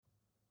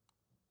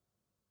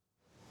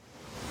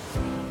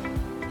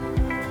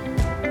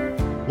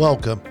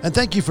Welcome, and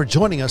thank you for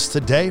joining us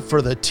today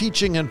for the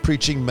teaching and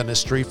preaching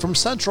ministry from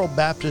Central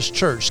Baptist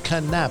Church,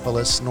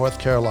 Kannapolis, North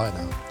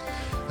Carolina.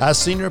 As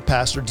Senior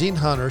Pastor Dean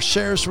Hunter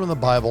shares from the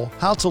Bible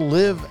how to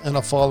live in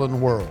a fallen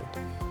world.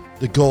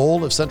 The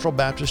goal of Central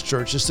Baptist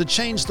Church is to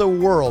change the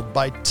world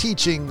by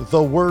teaching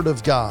the Word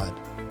of God.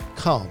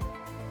 Come,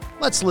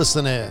 let's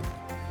listen in.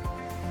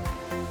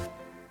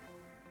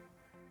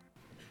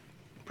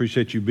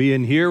 Appreciate you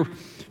being here.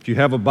 If you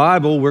have a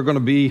Bible, we're going to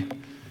be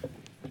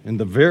in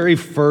the very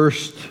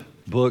first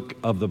book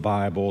of the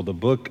Bible, the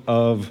book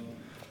of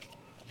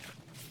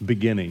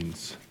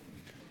beginnings.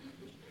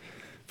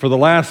 For the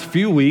last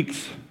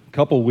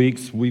couple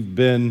weeks, we've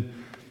been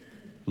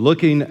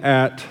looking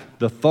at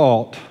the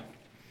thought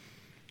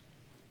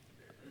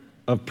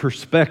of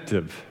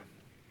perspective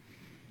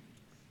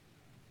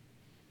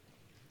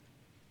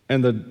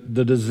and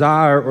the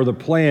desire or the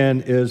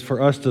plan is for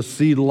us to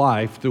see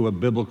life through a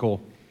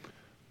biblical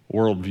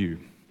worldview.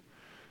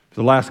 For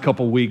the last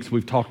couple weeks,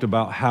 we've talked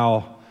about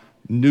how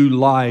new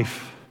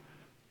life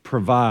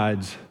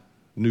provides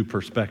new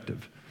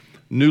perspective.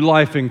 New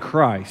life in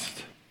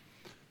Christ.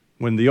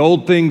 When the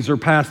old things are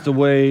passed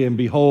away, and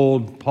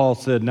behold, Paul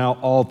said, now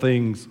all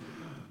things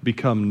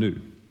become new.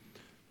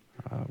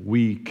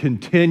 We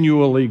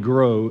continually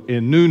grow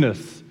in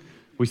newness.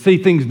 We see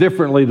things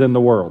differently than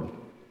the world.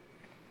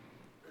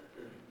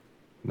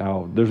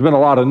 Now, there's been a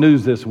lot of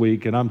news this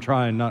week, and I'm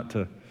trying not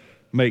to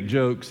make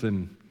jokes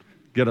and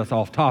get us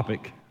off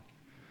topic.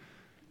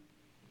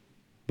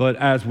 But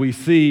as we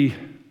see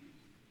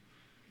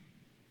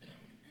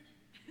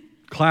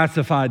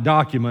classified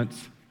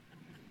documents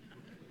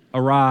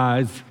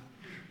arise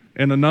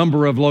in a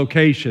number of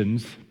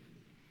locations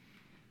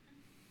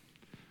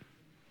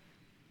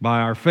by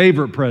our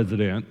favorite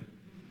president,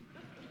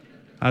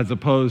 as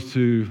opposed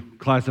to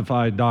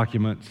classified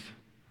documents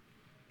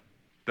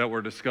that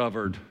were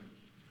discovered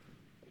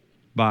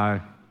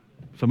by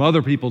some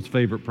other people's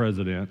favorite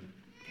president,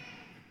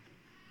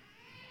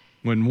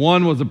 when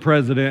one was a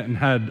president and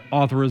had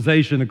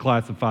authorization to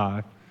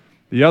classify,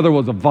 the other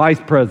was a vice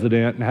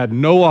president and had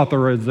no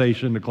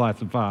authorization to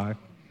classify.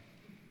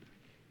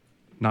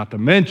 Not to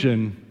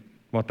mention,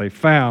 what they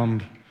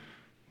found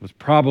was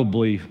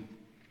probably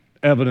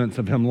evidence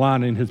of him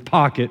lining his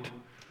pocket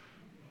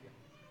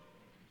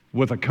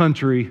with a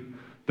country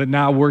that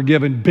now we're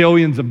giving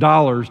billions of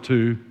dollars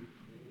to.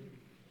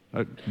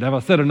 Have I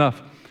said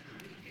enough?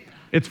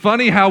 It's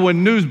funny how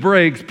when news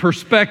breaks,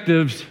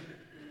 perspectives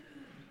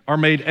are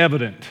made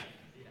evident.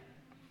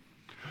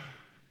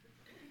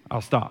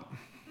 I'll stop.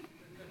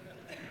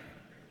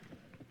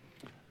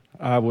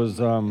 I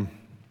was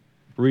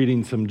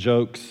reading some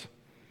jokes,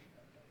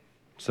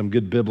 some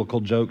good biblical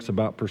jokes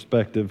about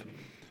perspective,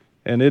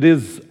 and it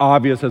is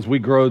obvious as we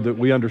grow that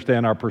we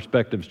understand our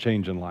perspectives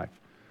change in life.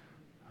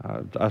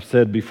 I've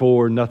said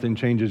before, nothing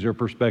changes your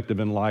perspective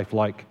in life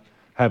like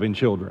having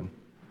children.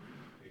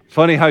 It's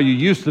funny how you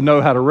used to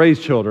know how to raise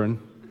children,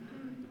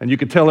 and you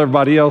could tell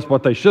everybody else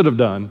what they should have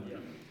done.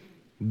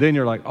 Then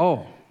you're like,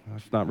 oh,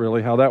 that's not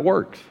really how that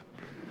works.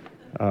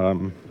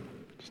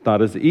 It's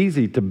not as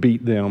easy to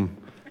beat them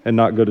and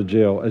not go to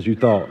jail as you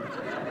thought.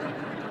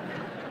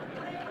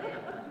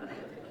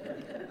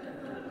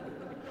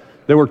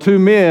 There were two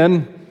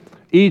men,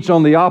 each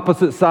on the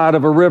opposite side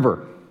of a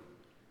river.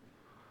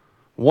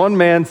 One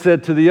man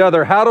said to the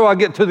other, how do I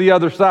get to the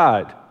other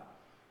side?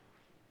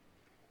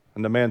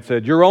 And the man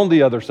said, you're on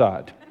the other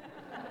side.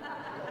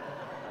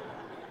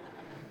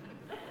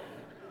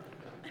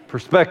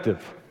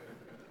 Perspective.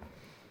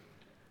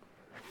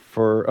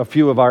 For a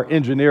few of our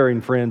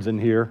engineering friends in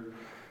here,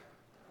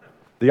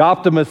 the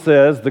optimist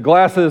says the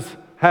glass is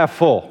half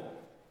full.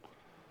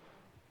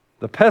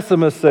 The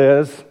pessimist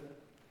says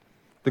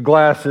the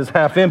glass is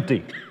half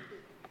empty.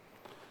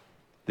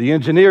 The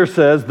engineer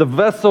says the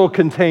vessel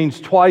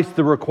contains twice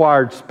the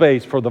required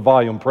space for the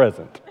volume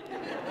present.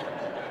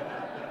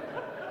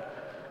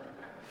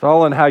 It's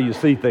all in how you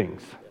see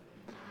things.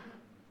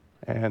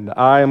 And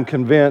I am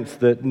convinced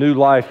that new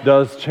life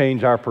does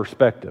change our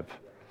perspective.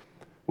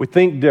 We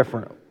think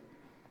different.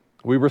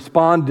 We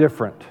respond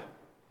different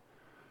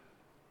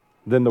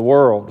than the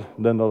world,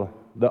 than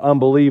the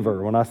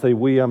unbeliever. When I say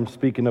we, I'm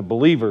speaking of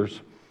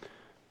believers.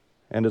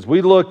 And as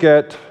we look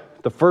at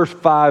the first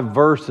 5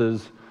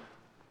 verses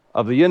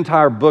of the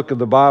entire book of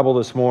the Bible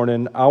this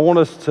morning, I want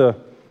us to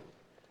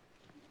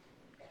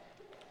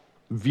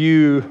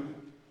view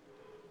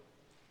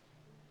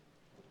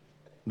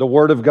the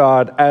Word of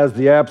God as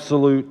the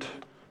absolute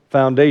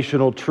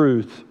foundational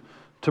truth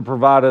to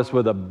provide us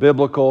with a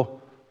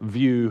biblical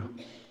view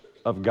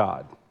of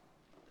God.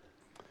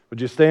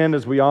 Would you stand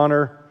as we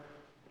honor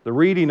the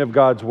reading of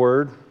God's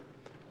Word?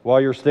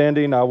 While you're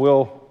standing, I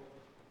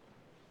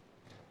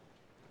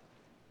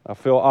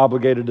feel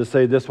obligated to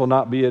say this will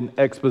not be an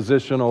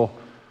expositional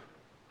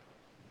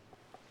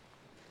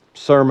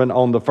sermon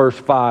on the first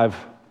 5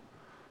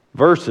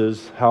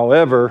 verses.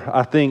 However,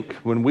 I think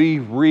when we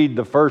read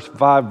the first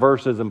 5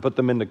 verses and put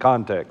them into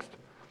context,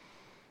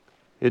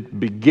 it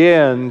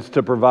begins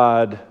to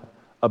provide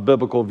a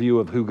biblical view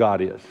of who God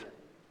is.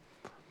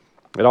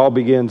 It all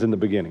begins in the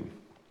beginning.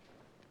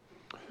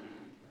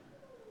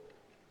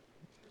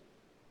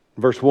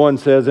 Verse 1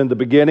 says, "In the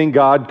beginning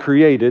God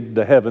created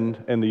the heaven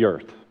and the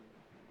earth.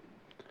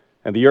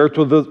 And the earth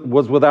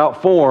was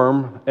without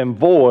form and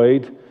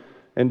void,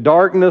 and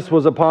darkness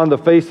was upon the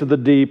face of the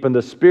deep, and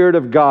the Spirit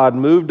of God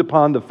moved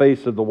upon the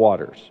face of the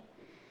waters."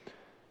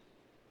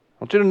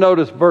 I want you to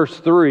notice verse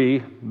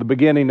 3, the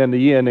beginning and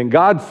the end. "And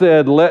God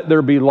said, 'Let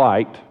there be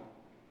light,'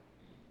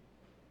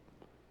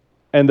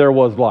 and there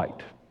was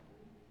light."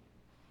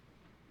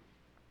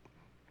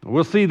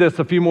 We'll see this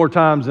a few more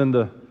times in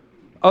the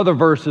other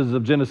verses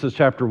of Genesis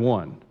chapter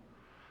 1.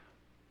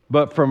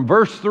 But from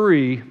verse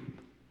 3,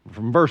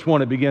 from verse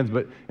 1 it begins,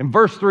 but in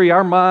verse 3,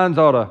 our minds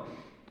ought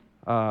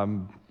to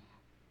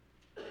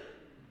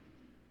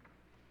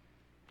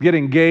get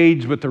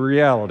engaged with the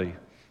reality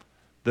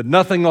that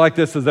nothing like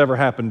this has ever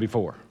happened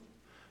before,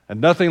 and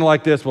nothing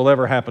like this will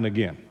ever happen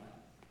again.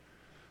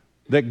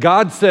 That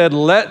God said,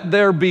 "Let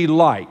there be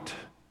light,"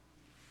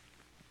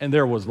 and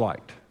there was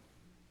light.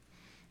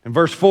 In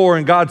verse 4,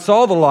 "And God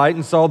saw the light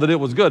and saw that it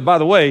was good." By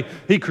the way,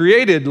 He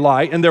created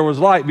light, and there was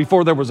light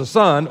before there was a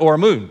sun or a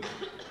moon.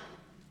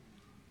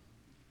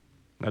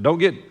 Now, don't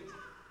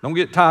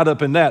get tied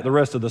up in that the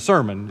rest of the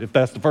sermon if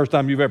that's the first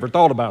time you've ever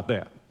thought about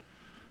that.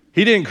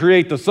 He didn't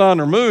create the sun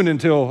or moon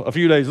until a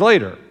few days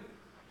later,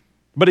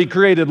 but He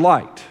created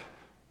light.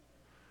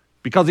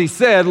 Because He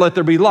said, "Let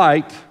there be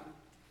light,"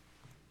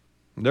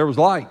 and there was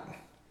light.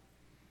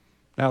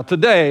 Now,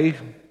 today,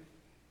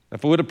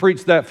 if I would have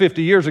preached that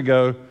 50 years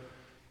ago,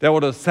 that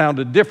would have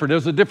sounded different. It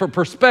was a different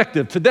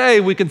perspective.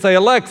 Today, we can say,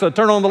 "Alexa,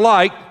 turn on the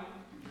light,"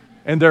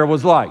 and there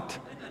was light.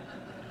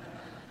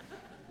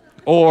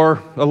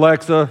 Or,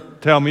 "Alexa,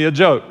 tell me a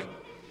joke."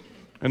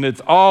 And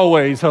it's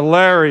always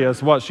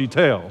hilarious what she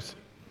tells.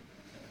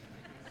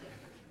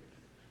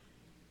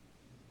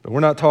 But we're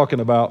not talking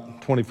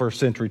about 21st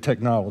century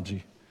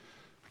technology.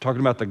 We're talking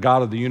about the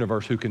God of the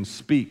universe who can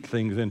speak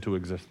things into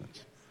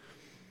existence.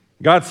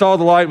 God saw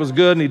the light was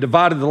good, and He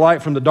divided the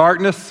light from the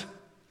darkness.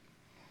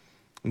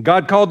 And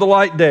God called the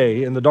light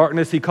day, and the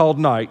darkness He called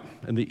night.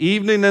 And the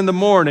evening and the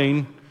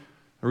morning,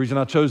 the reason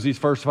I chose these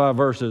first 5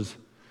 verses,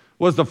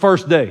 was the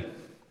first day.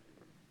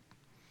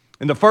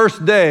 In the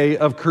first day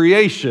of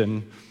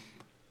creation,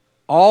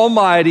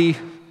 Almighty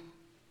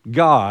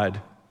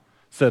God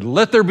said,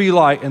 "Let there be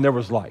light," and there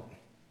was light.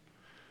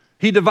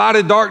 He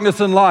divided darkness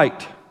and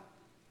light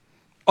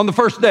on the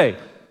first day,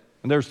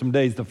 and there's some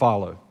days to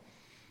follow.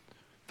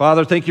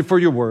 Father, thank You for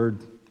Your word.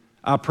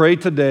 I pray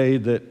today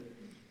that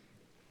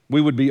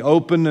we would be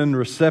open and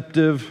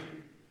receptive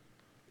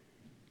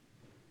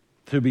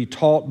to be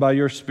taught by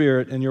Your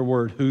Spirit and Your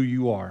word who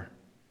You are.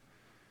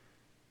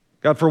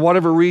 God, for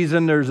whatever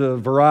reason, there's a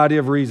variety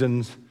of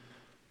reasons,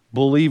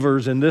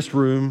 believers in this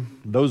room,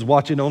 those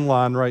watching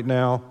online right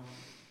now,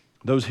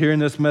 those hearing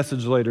this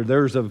message later,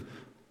 there's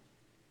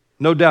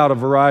no doubt a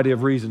variety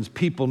of reasons.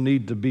 People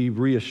need to be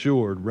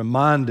reassured,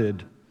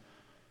 reminded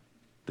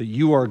that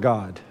You are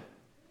God,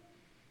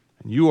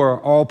 and You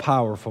are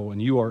all-powerful,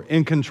 and You are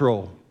in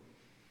control,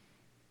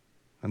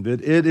 and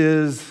that it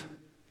is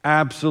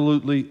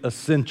absolutely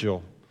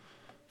essential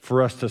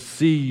for us to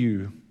see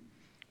You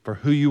for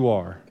who You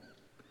are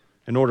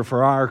in order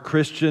for our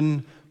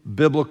Christian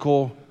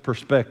biblical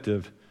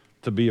perspective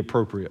to be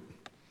appropriate.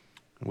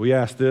 We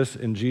ask this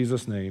in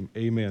Jesus' name,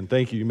 amen.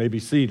 Thank you. You may be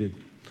seated.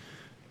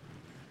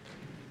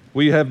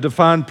 We have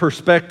defined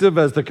perspective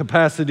as the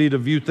capacity to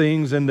view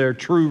things in their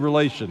true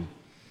relation,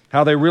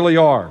 how they really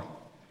are.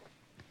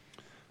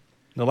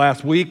 The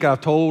last week,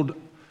 I've told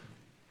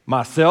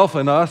myself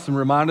and us and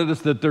reminded us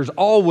that there's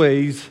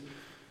always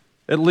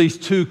at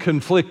least 2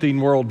 conflicting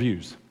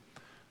worldviews.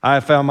 I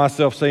have found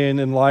myself saying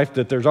in life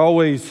that there's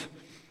always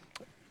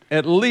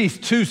at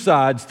least 2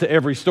 sides to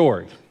every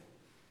story,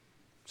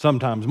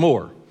 sometimes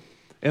more.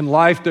 In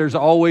life, there's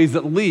always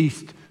at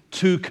least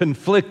 2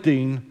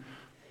 conflicting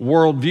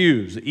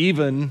worldviews,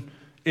 even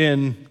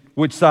in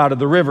which side of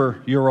the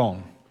river you're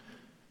on.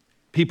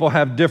 People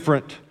have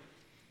different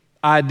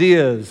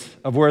ideas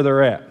of where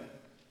they're at.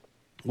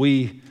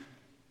 We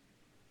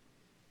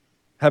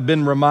have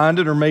been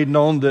reminded or made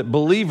known that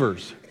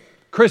believers,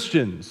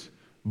 Christians,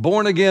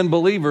 born-again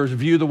believers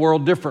view the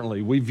world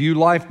differently. We view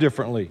life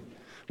differently.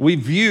 We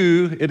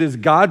view it as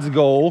God's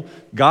goal,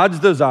 God's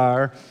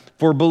desire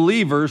for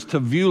believers to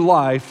view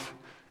life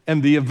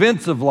and the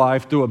events of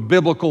life through a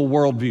biblical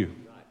worldview.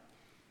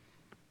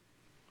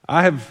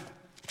 I have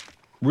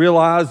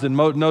realized, and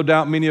no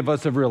doubt many of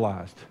us have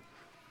realized,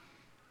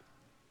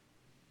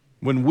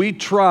 when we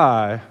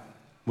try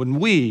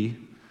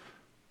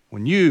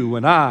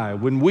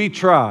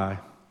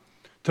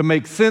to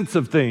make sense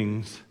of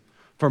things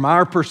from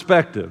our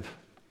perspective,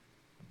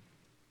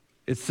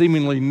 it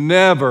seemingly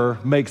never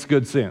makes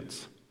good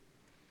sense.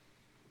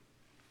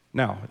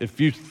 Now, if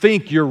you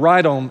think you're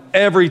right on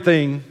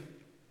everything,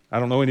 I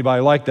don't know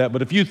anybody like that,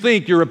 but if you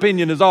think your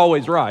opinion is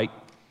always right,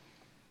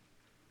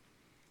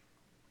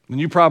 then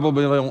you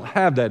probably don't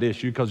have that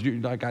issue because you're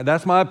like,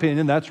 that's my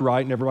opinion, that's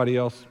right, and everybody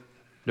else,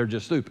 they're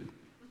just stupid.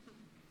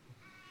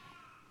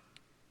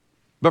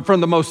 But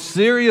from the most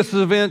serious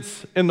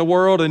events in the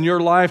world in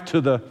your life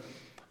to the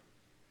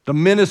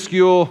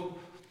minuscule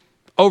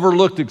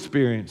overlooked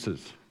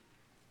experiences,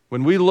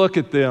 when we look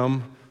at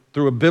them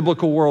through a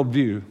biblical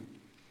worldview,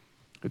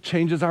 it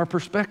changes our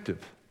perspective.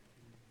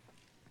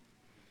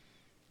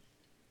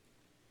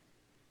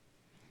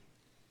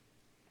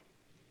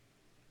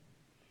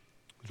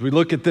 As we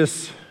look at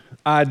this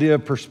idea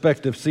of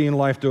perspective, seeing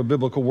life through a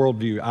biblical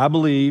worldview, I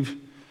believe,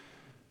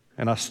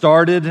 and I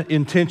started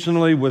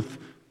intentionally with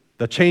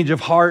the change of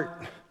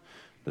heart,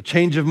 the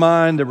change of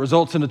mind that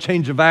results in a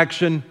change of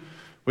action,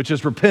 which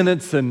is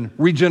repentance and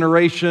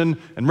regeneration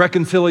and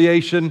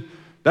reconciliation.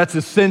 That's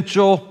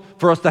essential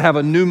for us to have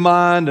a new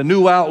mind, a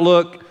new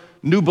outlook,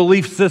 new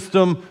belief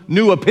system,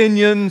 new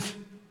opinions,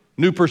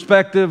 new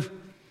perspective.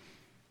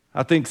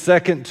 I think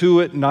second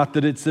to it, not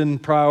that it's in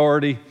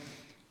priority,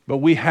 but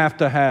we have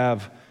to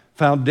have,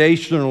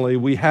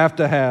 foundationally, we have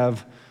to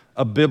have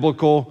a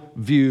biblical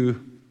view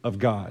of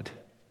God.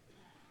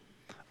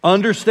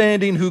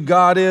 Understanding who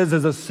God is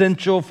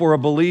essential for a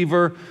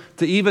believer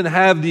to even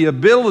have the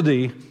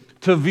ability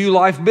to view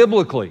life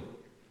biblically.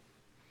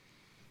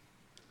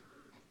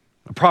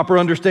 A proper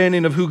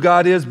understanding of who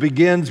God is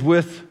begins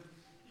with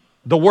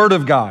the Word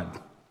of God.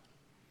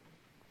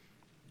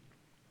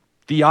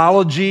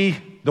 Theology,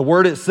 the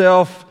word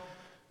itself,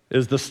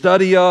 is the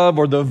study of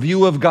or the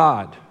view of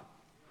God.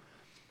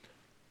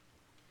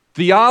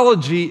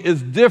 Theology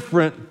is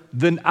different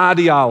than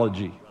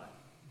ideology.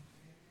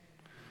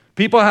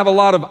 People have a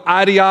lot of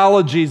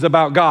ideologies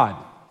about God.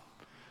 I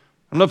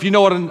don't know if you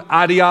know what an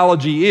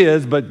ideology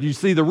is, but you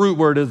see the root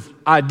word is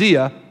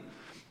idea.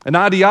 An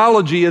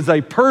ideology is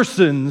a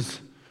person's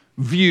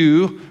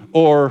view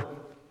or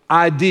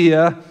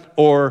idea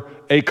or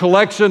a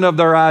collection of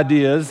their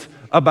ideas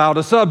about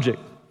a subject.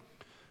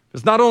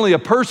 It's not only a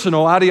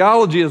personal,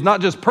 ideology is not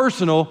just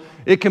personal,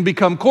 it can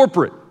become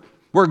corporate,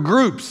 where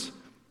groups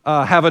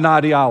have an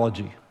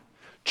ideology.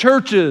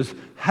 Churches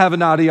have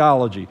an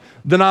ideology.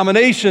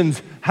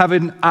 Denominations have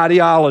an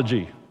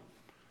ideology.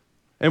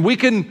 And we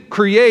can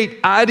create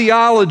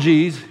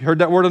ideologies, heard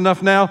that word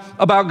enough now,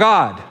 about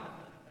God.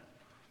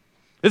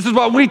 This is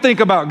what we think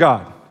about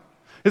God.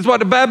 This is what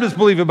the Baptists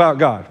believe about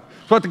God.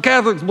 It's what the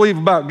Catholics believe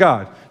about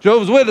God.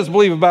 Jehovah's Witnesses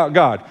believe about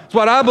God. It's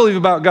what I believe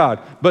about God.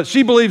 But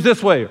she believes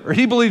this way, or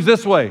he believes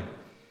this way.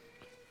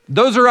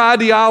 Those are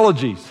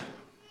ideologies.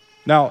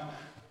 Now,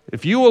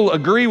 if you will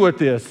agree with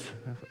this,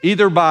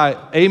 either by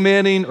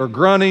amening or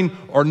grunting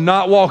or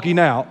not walking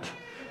out,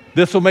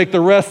 this will make the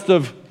rest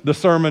of the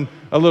sermon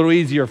a little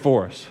easier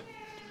for us.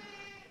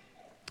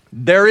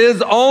 There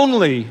is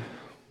only,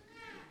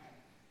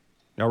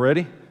 y'all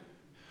ready?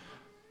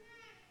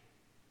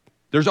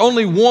 There's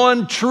only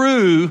one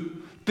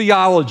true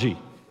theology.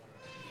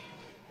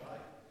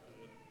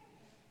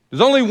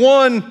 There's only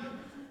one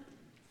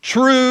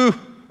true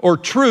or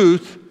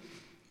truth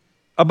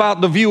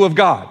about the view of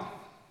God.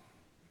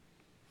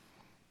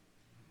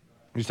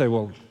 You say,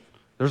 well,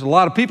 there's a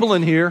lot of people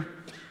in here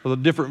with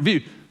a different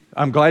view.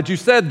 I'm glad you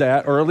said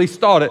that, or at least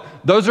thought it.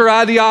 Those are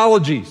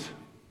ideologies.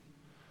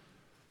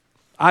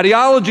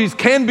 Ideologies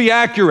can be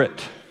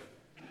accurate.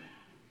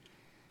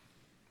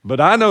 But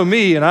I know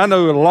me, and I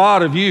know a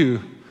lot of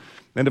you,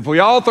 and if we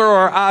all throw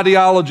our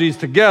ideologies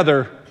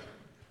together,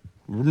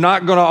 we're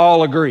not going to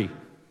all agree.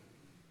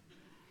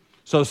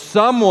 So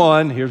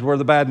someone, here's where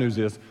the bad news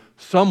is,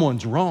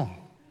 someone's wrong.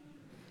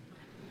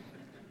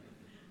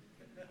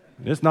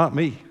 It's not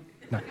me.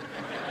 No.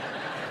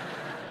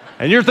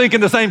 And you're thinking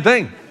the same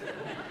thing.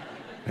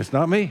 It's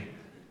not me.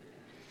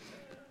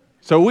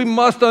 So we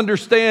must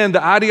understand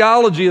that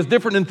ideology is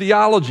different than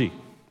theology.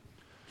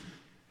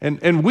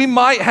 And we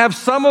might have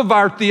some of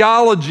our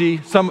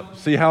theology,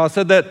 see how I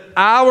said that?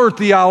 Our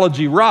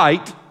theology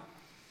right,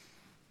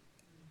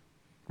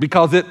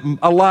 because it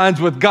aligns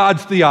with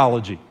God's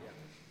theology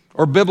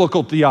or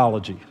biblical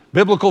theology,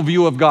 biblical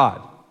view of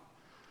God.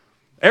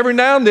 Every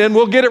now and then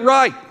we'll get it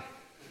right.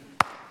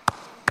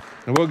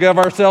 And we'll give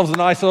ourselves a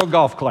nice little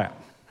golf clap.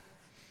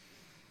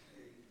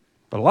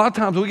 But a lot of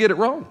times we get it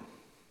wrong.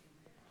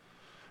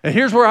 And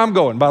here's where I'm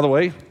going, by the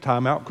way.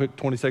 Time out, quick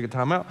 20-second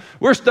time out.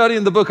 We're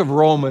studying the book of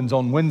Romans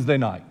on Wednesday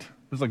night.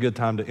 This is a good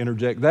time to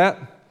interject that.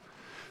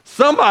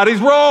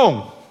 Somebody's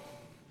wrong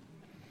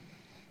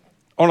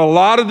on a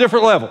lot of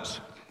different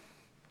levels.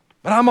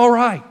 But I'm all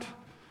right.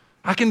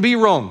 I can be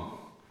wrong.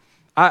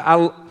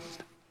 I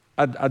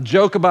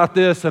joke about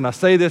this, and I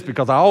say this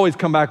because I always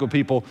come back with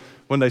people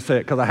when they say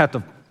it, because I have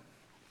to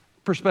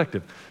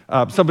perspective.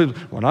 Some people,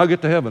 when I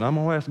get to heaven, I'm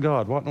going to ask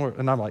God, what in the world?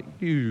 And I'm like,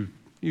 you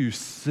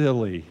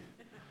silly,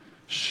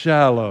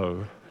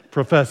 shallow,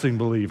 professing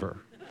believer.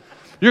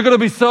 You're going to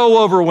be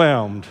so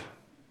overwhelmed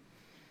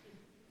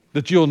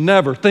that you'll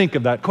never think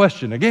of that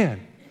question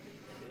again.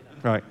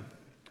 Right?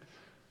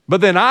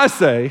 But then I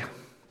say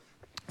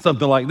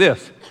something like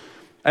this.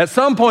 At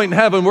some point in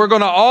heaven, we're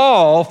going to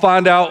all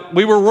find out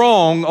we were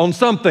wrong on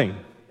something.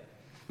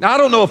 Now, I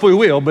don't know if we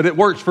will, but it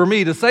works for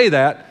me to say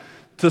that,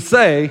 to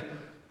say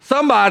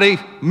somebody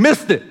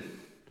missed it.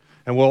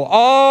 And we'll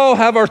all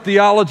have our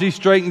theology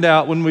straightened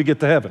out when we get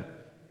to heaven.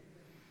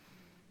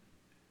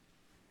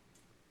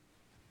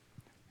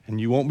 And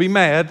you won't be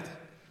mad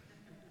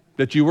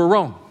that you were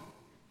wrong.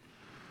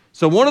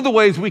 So one of the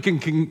ways we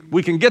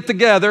can get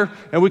together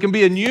and we can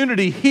be in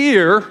unity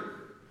here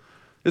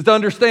is to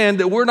understand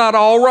that we're not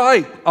all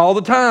right all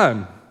the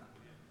time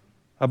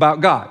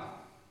about God.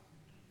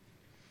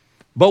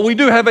 But we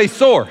do have a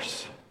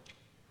source.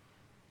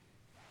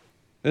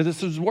 And this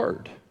is His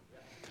Word.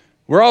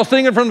 We're all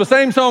singing from the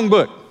same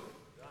songbook.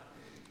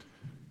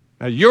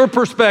 Now, your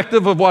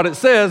perspective of what it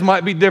says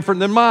might be different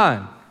than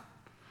mine.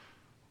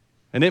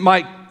 And it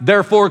might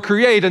therefore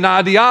create an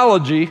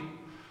ideology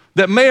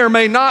that may or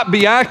may not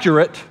be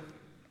accurate,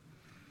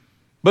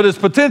 but is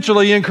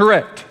potentially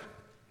incorrect.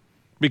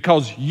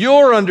 Because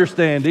your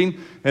understanding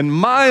and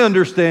my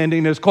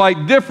understanding is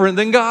quite different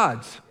than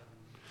God's.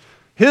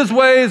 His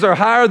ways are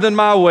higher than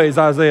my ways,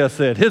 Isaiah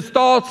said. His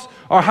thoughts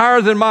are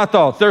higher than my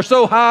thoughts. They're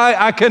so high,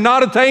 I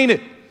cannot attain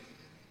it.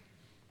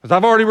 As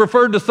I've already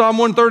referred to Psalm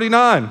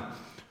 139,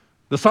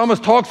 the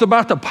psalmist talks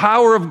about the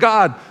power of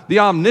God, the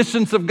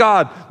omniscience of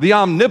God, the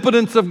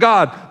omnipotence of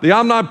God, the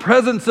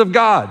omnipresence of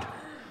God.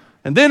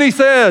 And then he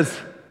says,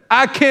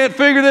 I can't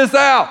figure this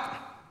out.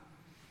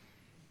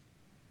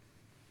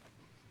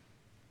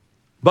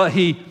 But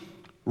he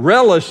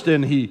relished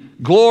and he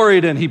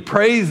gloried and he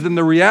praised in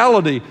the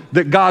reality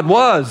that God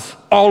was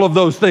all of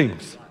those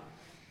things.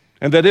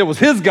 And that it was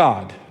his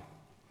God.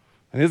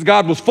 And his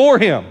God was for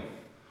him.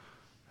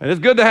 And it's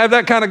good to have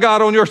that kind of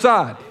God on your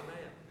side.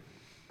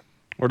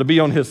 Or to be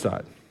on his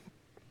side.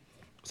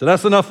 So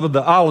that's enough of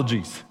the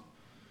ologies.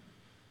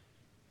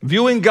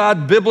 Viewing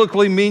God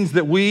biblically means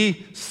that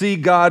we see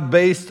God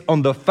based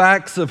on the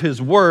facts of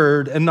his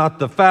word and not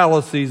the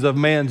fallacies of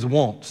man's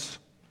wants.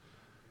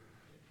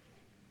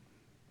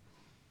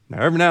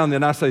 Now, every now and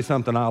then I say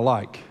something I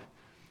like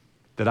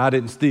that I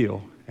didn't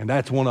steal, and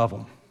that's one of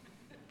them.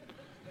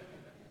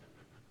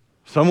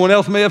 Someone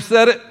else may have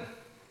said it,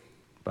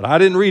 but I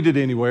didn't read it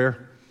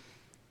anywhere.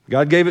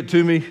 God gave it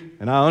to me,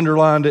 and I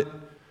underlined it,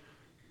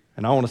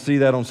 and I want to see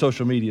that on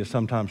social media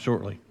sometime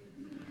shortly.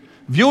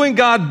 Viewing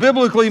God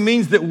biblically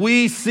means that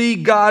we see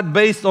God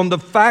based on the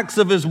facts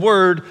of his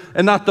word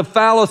and not the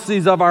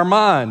fallacies of our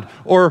mind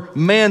or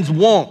man's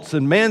wants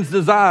and man's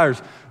desires.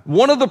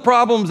 One of the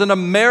problems in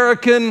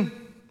American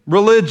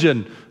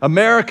religion,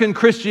 American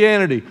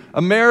Christianity,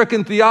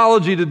 American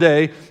theology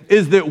today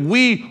is that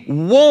we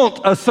want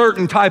a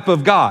certain type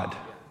of God.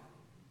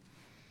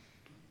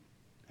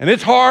 And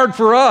it's hard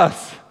for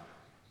us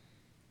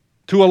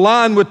to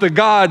align with the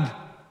God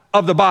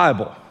of the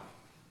Bible.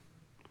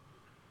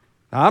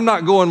 Now, I'm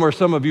not going where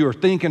some of you are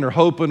thinking or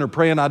hoping or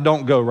praying I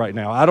don't go right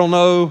now. I don't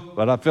know,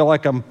 but I feel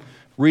like I'm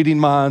reading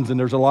minds, and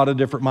there's a lot of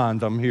different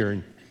minds I'm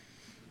hearing.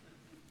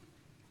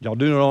 Y'all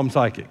do know I'm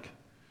psychic.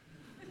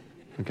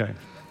 Okay.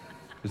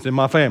 It's in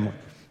my family,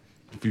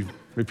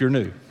 if you're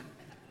new.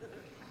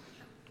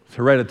 It's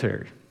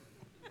hereditary.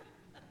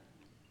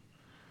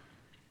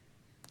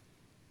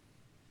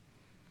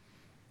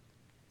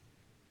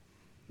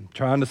 I'm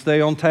trying to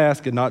stay on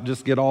task and not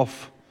just get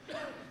off.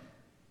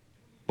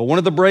 But one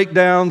of the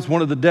breakdowns,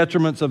 one of the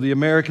detriments of the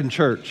American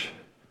church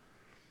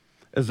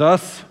is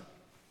us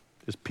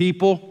as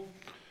people,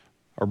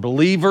 or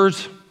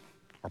believers,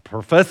 or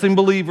professing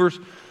believers,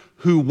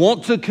 who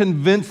want to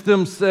convince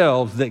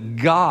themselves that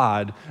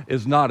God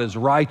is not as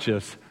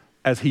righteous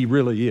as he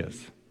really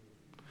is.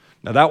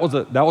 Now that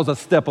was a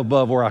step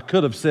above where I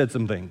could have said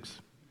some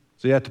things.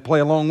 So you have to play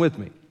along with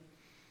me.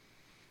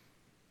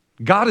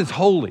 God is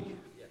holy.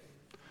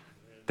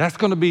 That's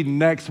going to be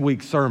next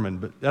week's sermon,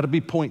 but that'll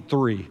be point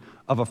 3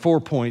 of a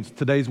 4 points.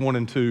 Today's 1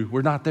 and 2.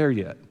 We're not there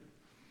yet.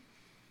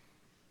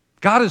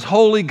 God is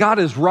holy. God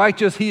is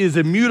righteous. He is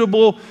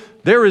immutable.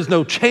 There is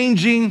no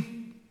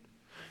changing.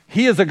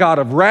 He is a God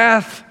of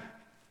wrath.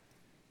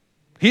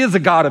 He is a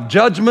God of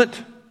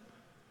judgment.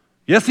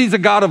 Yes, he's a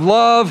God of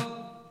love.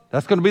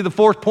 That's going to be the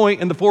 4th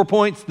point in the 4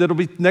 points. That'll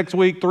be next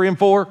week, 3 and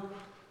 4.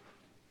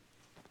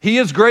 He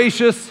is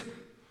gracious,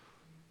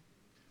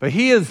 but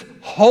he is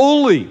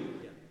holy.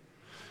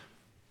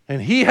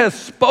 And he has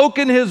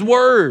spoken his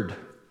word.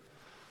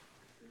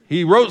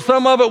 He wrote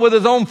some of it with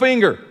his own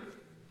finger.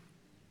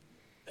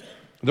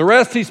 The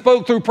rest he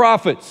spoke through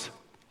prophets.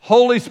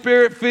 Holy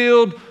Spirit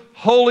filled,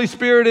 Holy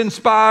Spirit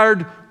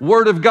inspired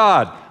word of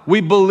God. We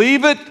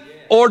believe it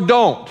or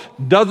don't.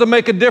 Doesn't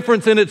make a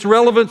difference in its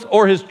relevance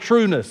or his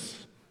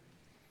trueness.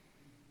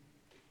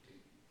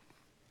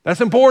 That's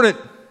important.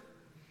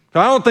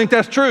 I don't think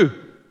that's true.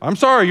 I'm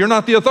sorry, you're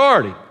not the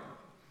authority.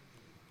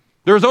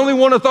 There's only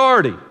one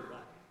authority,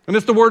 and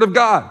it's the word of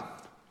God.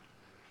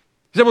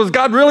 He said, well, does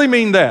God really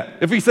mean that?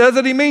 If he says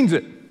it, he means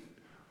it.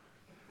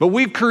 But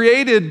we've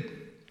created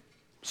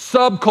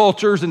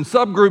subcultures and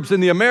subgroups in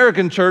the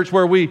American church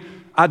where we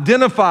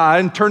identify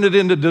and turn it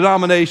into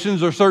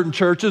denominations or certain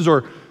churches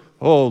or,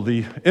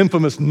 the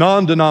infamous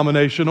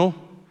non-denominational,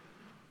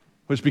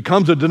 which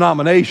becomes a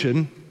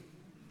denomination.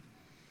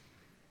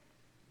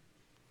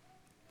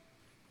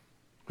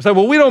 We say,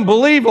 well, we don't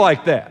believe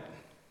like that.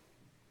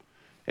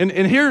 And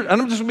here,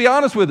 and I'm just going to be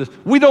honest with us,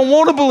 we don't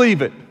want to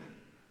believe it.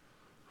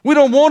 We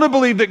don't want to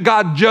believe that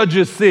God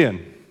judges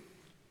sin.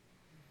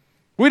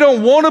 We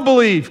don't want to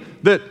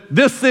believe that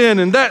this sin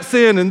and that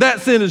sin and that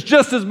sin is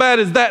just as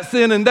bad as that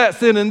sin and that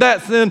sin and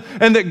that sin,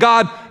 and that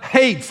God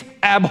hates,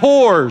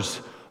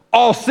 abhors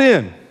all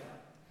sin,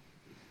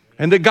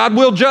 and that God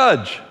will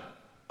judge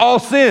all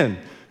sin.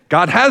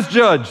 God has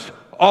judged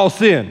all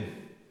sin.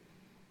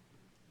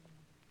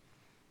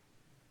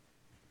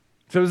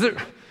 So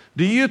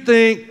do you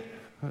think,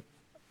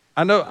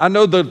 I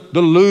know the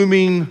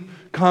looming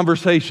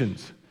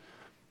conversations,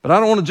 but I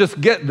don't want to just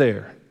get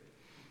there.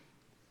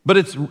 But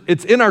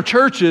it's in our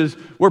churches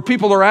where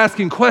people are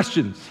asking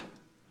questions.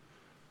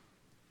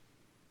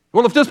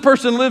 Well, if this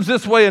person lives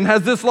this way and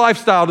has this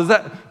lifestyle,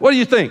 what do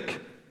you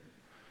think?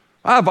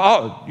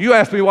 You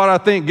ask me what I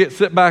think,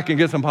 sit back and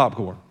get some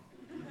popcorn.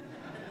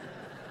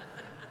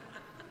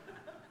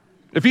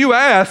 If you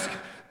ask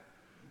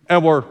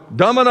and were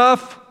dumb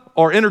enough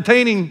or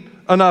entertaining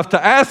enough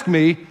to ask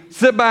me,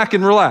 sit back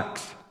and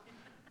relax.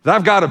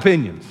 I've got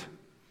opinions.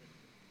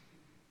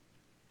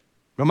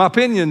 But my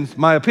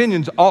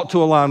opinions ought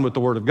to align with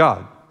the Word of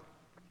God.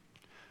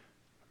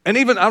 And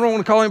even, I don't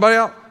want to call anybody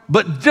out,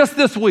 but just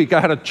this week, I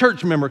had a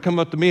church member come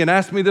up to me and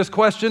ask me this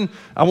question.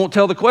 I won't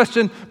tell the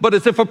question, but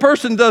it's if a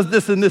person does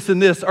this and this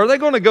and this, are they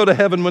going to go to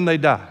heaven when they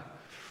die?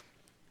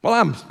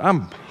 Well,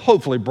 I'm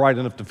hopefully bright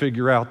enough to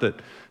figure out that,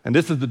 and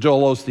this is the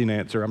Joel Osteen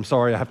answer. I'm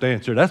sorry I have to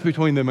answer. That's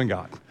between them and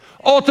God.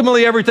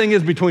 Ultimately, everything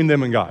is between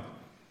them and God.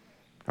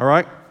 All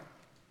right?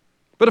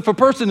 But if a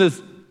person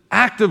is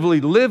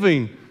actively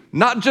living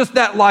not just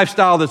that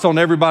lifestyle that's on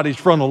everybody's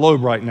frontal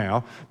lobe right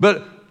now,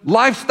 but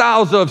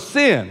lifestyles of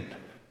sin,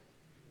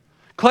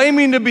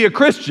 claiming to be a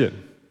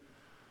Christian,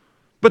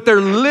 but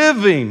they're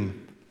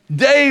living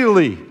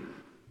daily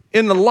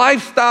in the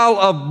lifestyle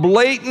of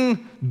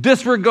blatant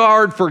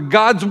disregard for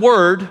God's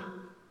word,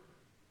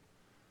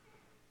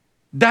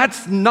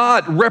 that's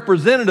not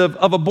representative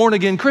of a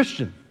born-again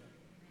Christian.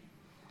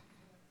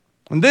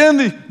 And then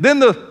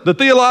the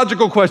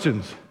theological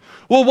questions.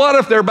 Well, what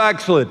if they're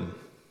backslidden?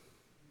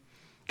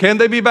 Can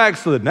they be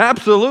backslidden?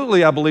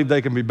 Absolutely, I believe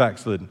they can be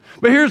backslidden.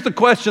 But here's the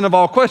question of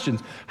all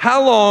questions.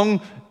 How long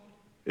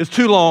is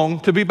too long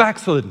to be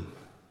backslidden?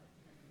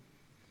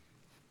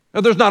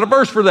 Now, there's not a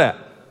verse for that.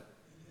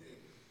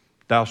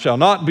 Thou shalt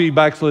not be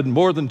backslidden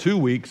more than 2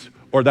 weeks,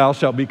 or thou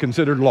shalt be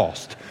considered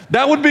lost.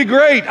 That would be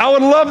great. I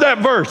would love that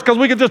verse, because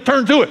we could just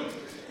turn to it.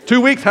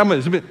 2 weeks, how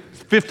much?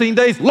 15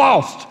 days?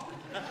 Lost.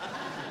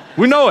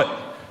 We know it.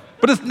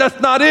 But that's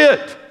not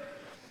it.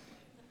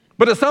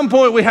 But at some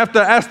point, we have to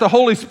ask the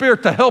Holy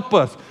Spirit to help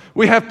us.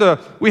 We have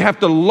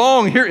to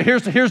long.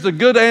 Here's a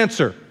good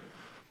answer.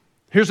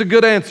 Here's a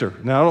good answer.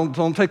 Now,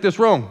 don't take this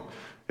wrong.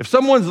 If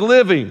someone's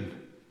living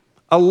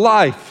a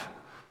life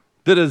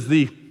that is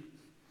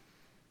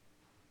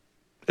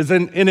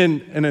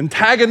an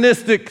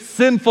antagonistic,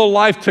 sinful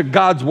life to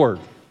God's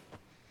word,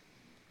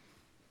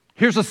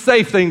 here's a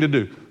safe thing to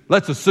do.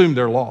 Let's assume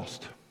they're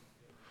lost.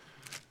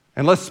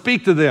 And let's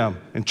speak to them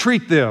and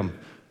treat them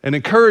and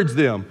encourage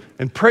them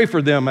and pray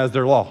for them as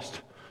they're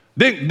lost.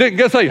 Didn't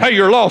just say, hey,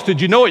 you're lost.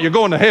 Did you know it? You're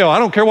going to hell. I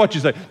don't care what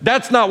you say.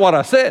 That's not what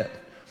I said.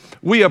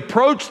 We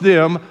approach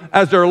them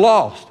as they're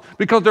lost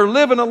because they're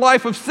living a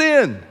life of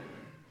sin.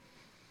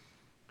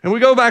 And we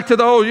go back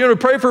to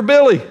pray for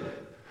Billy.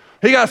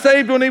 He got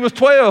saved when he was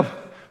 12,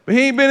 but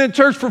he ain't been in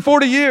church for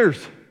 40 years.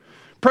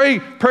 Pray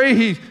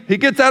he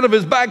gets out of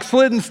his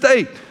backslidden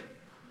state.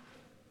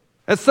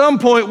 At some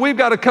point, we've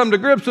got to come to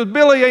grips with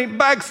Billy ain't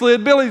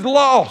backslid, Billy's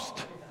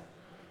lost.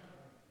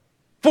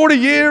 40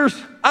 years?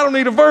 I don't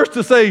need a verse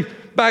to say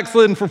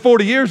backslidden for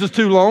 40 years is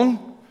too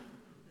long.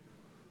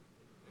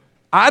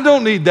 I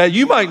don't need that.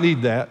 You might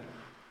need that.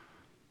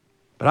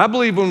 But I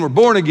believe when we're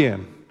born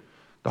again,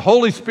 the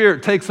Holy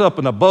Spirit takes up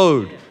an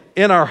abode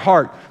in our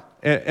heart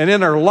and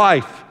in our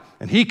life,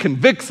 and He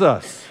convicts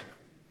us.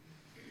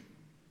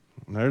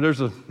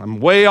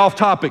 I'm way off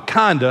topic,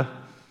 kinda,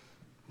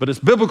 but it's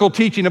biblical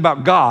teaching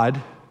about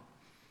God,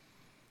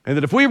 and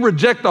that if we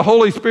reject the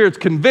Holy Spirit's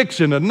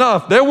conviction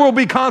enough, there will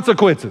be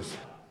consequences.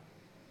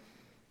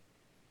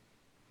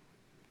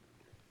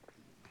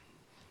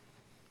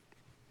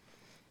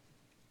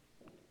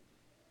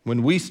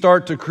 When we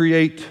start to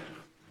create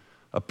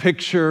a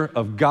picture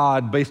of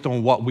God based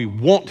on what we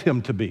want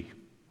Him to be,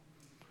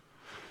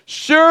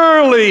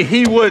 surely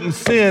He wouldn't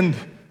send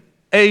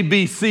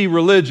ABC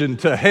religion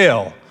to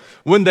hell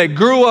when they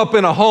grew up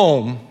in a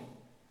home,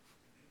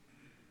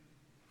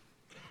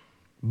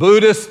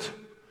 Buddhist,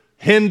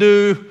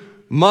 Hindu,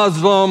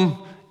 Muslim,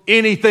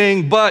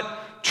 anything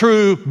but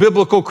true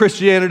biblical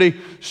Christianity.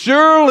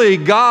 Surely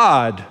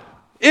God,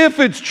 if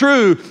it's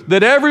true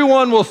that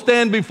everyone will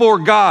stand before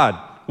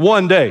God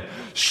one day,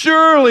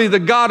 surely the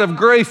God of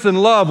grace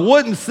and love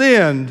wouldn't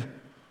send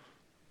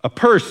a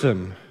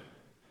person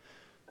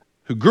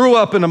who grew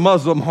up in a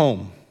Muslim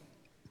home,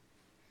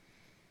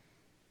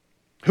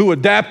 who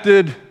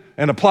adapted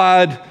and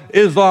applied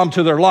Islam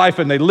to their life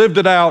and they lived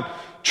it out,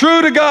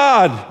 true to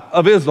God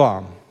of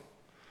Islam,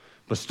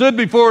 but stood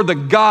before the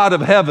God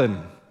of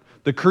heaven,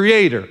 the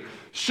Creator.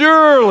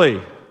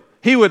 Surely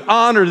He would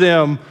honor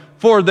them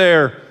for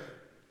their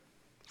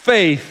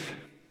faith,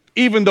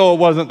 even though it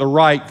wasn't the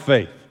right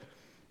faith.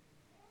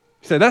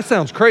 You say, that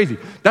sounds crazy.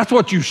 That's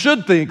what you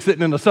should think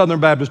sitting in a Southern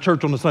Baptist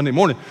church on a Sunday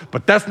morning.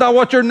 But that's not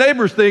what your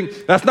neighbors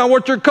think. That's not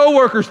what your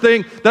coworkers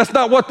think. That's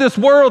not what this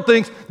world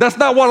thinks. That's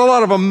not what a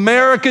lot of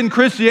American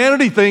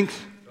Christianity thinks.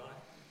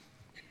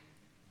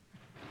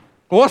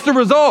 Well, what's the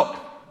result?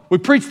 We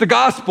preach the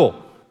gospel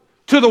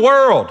to the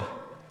world.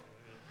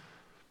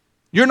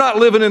 You're not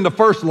living in the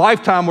first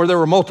lifetime where there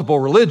were multiple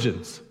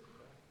religions.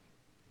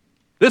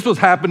 This was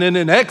happening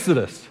in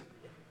Exodus.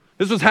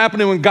 This was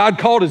happening when God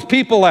called his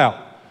people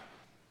out.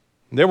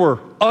 There were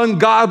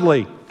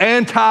ungodly,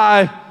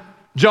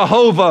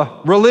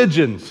 anti-Jehovah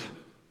religions.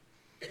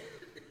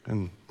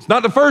 And it's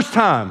not the first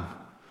time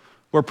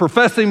where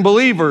professing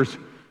believers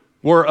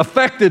were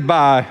affected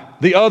by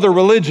the other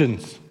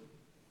religions.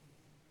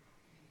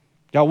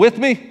 Y'all with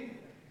me?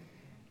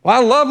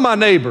 Well, I love my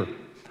neighbor.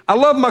 I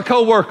love my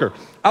coworker.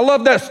 I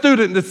love that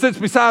student that sits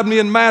beside me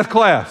in math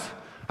class.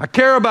 I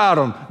care about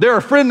them. They're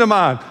a friend of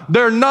mine.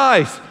 They're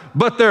nice,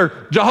 but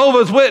they're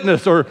Jehovah's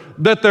Witness, or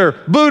that they're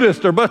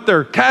Buddhist, or but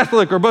they're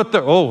Catholic, or but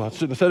they're, I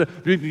shouldn't have said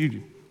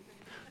it.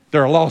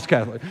 They're a lost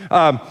Catholic.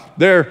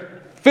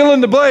 They're fill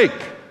in the blank.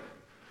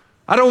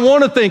 I don't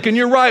want to think, and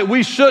you're right,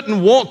 we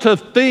shouldn't want to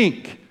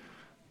think.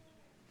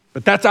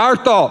 But that's our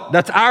thought.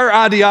 That's our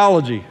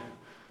ideology.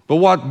 But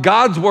what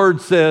God's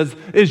word says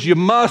is you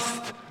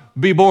must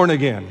be born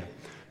again.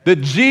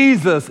 That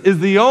Jesus is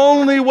the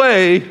only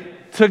way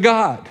to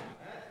God.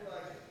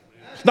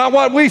 It's not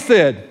what we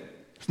said.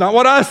 It's not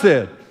what I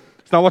said.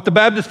 It's not what the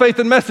Baptist Faith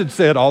and Message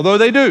said, although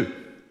they do.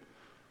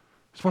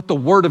 It's what the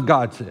Word of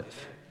God says.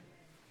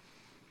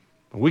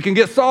 We can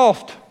get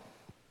soft,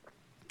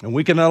 and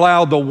we can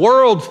allow the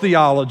world's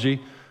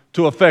theology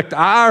to affect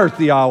our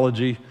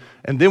theology,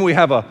 and then we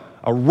have a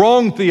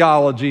wrong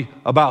theology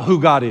about who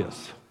God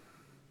is.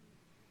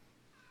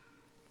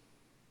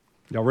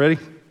 Y'all ready?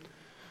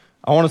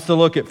 I want us to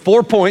look at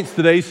 4 points.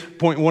 Today's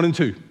point 1 and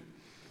 2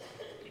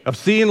 of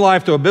seeing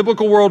life through a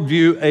biblical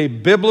worldview, a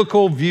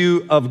biblical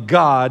view of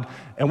God,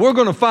 and we're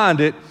going to find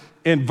it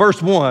in verse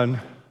 1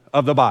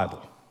 of the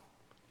Bible.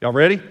 Y'all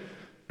ready?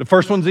 The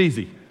first one's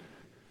easy.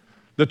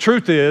 The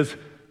truth is,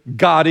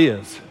 God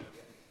is.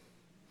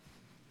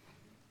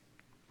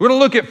 We're going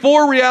to look at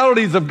 4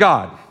 realities of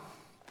God.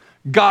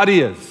 God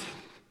is.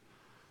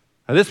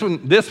 Now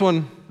this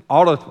one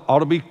ought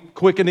to be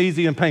quick and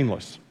easy and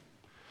painless.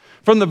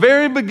 From the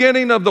very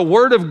beginning of the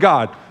Word of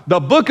God, the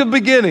book of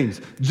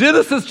beginnings,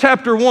 Genesis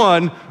chapter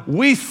 1,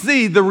 we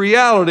see the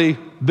reality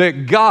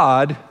that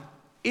God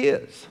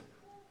is.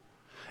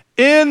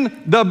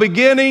 In the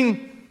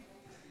beginning,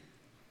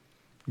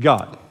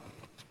 God.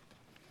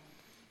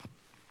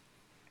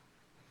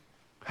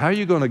 How are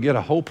you going to get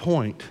a whole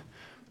point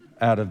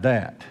out of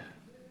that?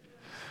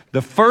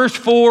 The first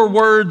 4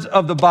 words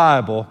of the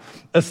Bible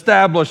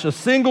establish a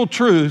single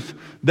truth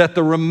that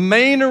the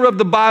remainder of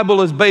the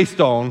Bible is based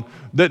on,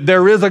 that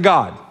there is a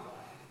God.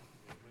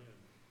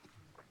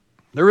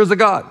 There is a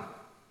God.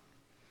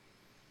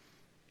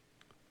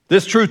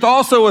 This truth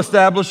also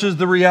establishes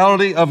the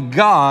reality of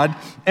God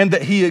and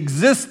that He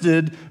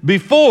existed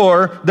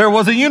before there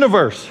was a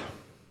universe,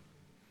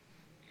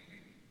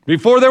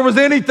 before there was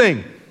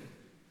anything.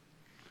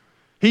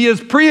 He is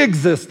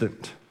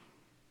pre-existent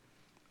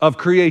of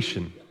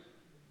creation.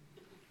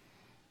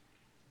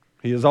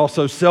 He is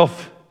also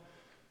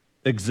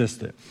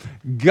self-existent.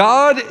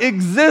 God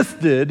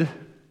existed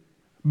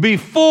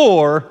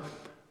before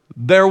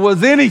there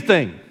was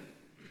anything.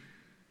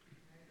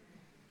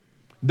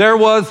 There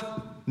was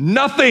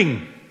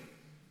nothing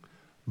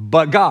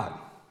but God.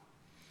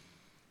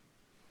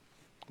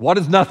 What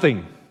is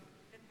nothing?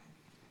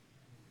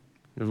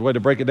 There's a way to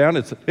break it down.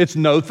 It's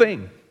no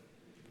thing.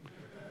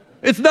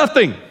 It's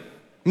nothing.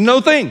 No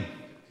thing.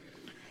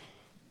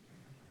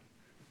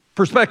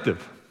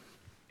 Perspective.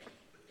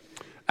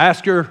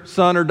 Ask your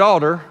son or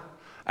daughter,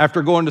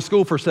 after going to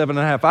school for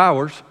 7.5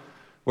 hours,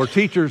 where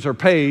teachers are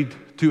paid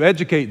to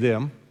educate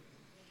them,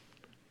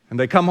 and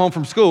they come home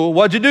from school,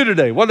 what'd you do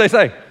today? What'd they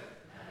say?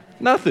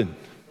 Nothing.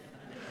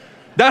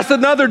 That's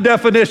another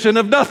definition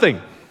of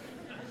nothing.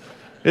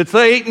 It's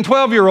the 8 and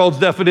 12-year-old's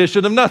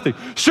definition of nothing.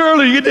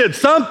 Surely you did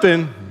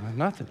something.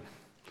 Nothing.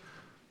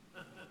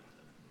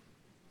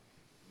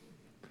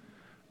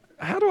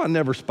 How do I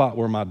never spot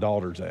where my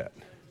daughter's at?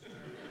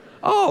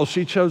 Oh,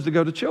 she chose to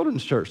go to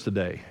children's church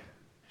today.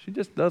 She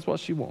just does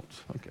what she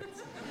wants. Okay.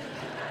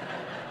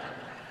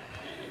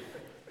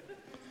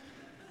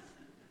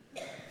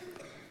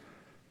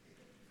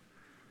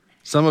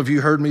 Some of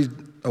you heard me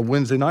a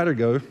Wednesday night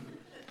ago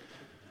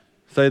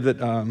say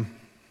that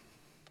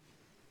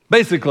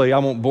basically, I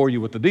won't bore you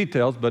with the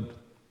details, but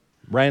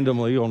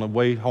randomly on the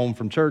way home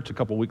from church a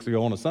couple weeks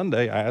ago on a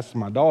Sunday, I asked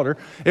my daughter.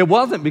 It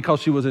wasn't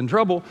because she was in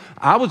trouble.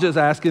 I was just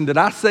asking, did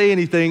I say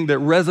anything that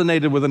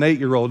resonated with an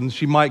 8-year-old and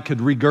she might could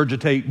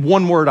regurgitate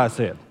one word I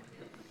said?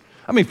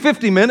 I mean,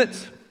 50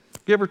 minutes,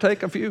 give or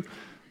take a few.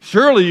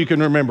 Surely you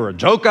can remember a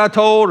joke I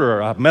told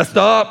or I messed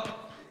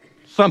up,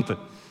 something.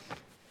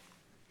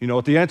 You know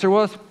what the answer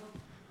was?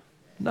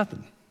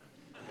 Nothing.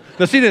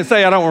 Now, she didn't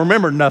say, I don't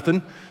remember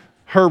nothing.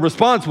 Her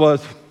response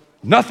was,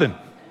 nothing.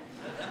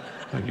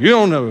 You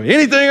don't know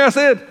anything I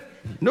said?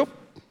 Nope,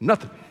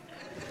 nothing.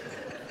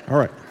 All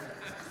right.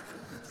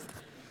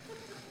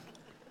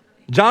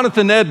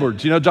 Jonathan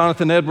Edwards, you know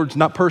Jonathan Edwards?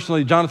 Not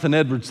personally, Jonathan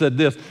Edwards said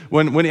this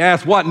when he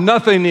asked what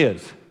nothing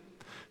is.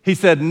 He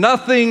said,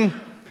 nothing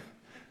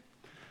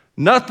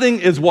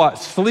is what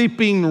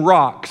sleeping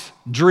rocks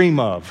dream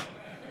of.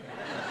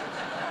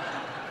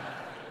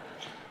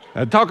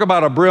 Now, talk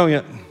about a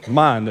brilliant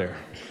mind there.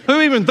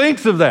 Who even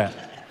thinks of that?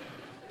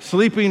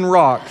 Sleeping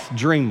rocks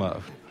dream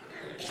of.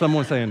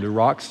 Someone saying, do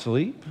rocks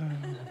sleep?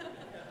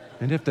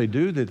 And if they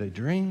do they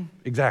dream?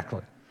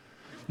 Exactly.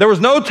 There was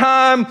no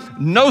time,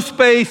 no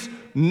space,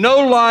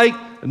 no light,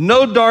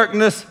 no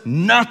darkness,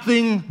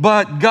 nothing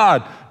but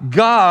God.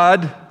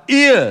 God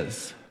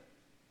is.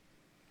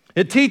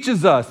 It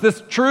teaches us,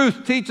 this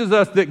truth teaches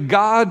us that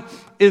God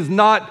is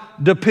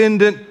not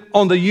dependent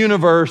on the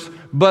universe,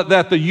 but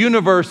that the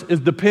universe is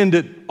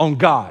dependent on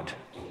God.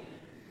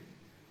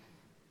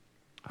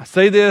 I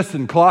say this,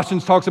 and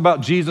Colossians talks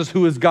about Jesus,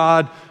 who is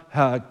God,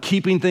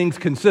 keeping things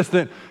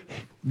consistent.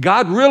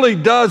 God really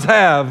does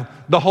have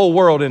the whole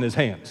world in his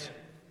hands.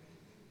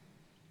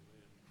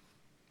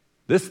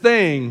 This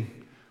thing,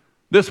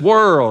 this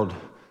world,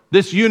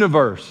 this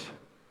universe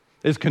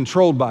is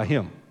controlled by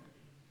him.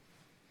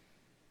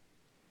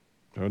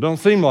 It don't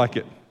seem like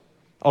it.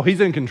 Oh,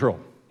 he's in control.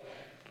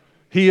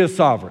 He is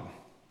sovereign.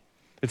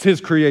 It's his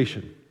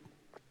creation.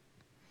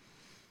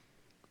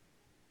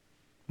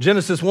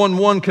 Genesis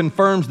 1:1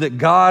 confirms that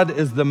God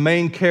is the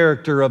main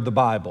character of the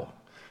Bible.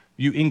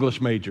 You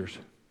English majors.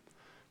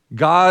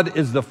 God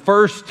is the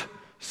first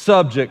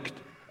subject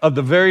of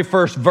the very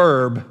first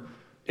verb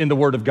in the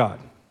Word of God.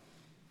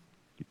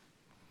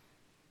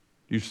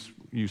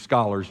 You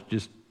scholars,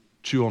 just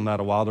chew on that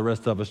a while. The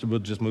rest of us will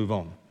just move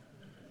on.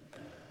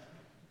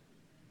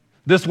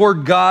 This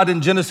word God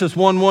in Genesis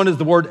 1:1 is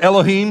the word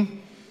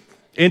Elohim.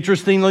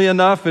 Interestingly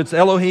enough, it's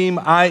Elohim,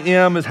 I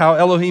am is how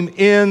Elohim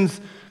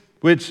ends,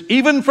 which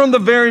even from the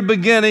very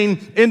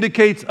beginning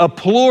indicates a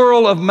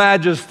plural of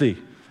majesty.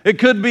 It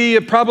could be,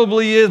 it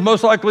probably is,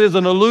 most likely is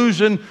an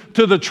allusion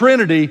to the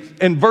Trinity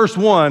in verse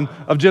 1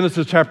 of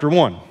Genesis chapter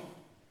 1.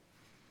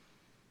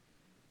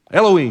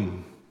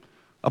 Elohim,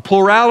 a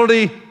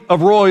plurality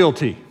of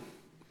royalty.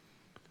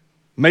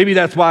 Maybe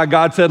that's why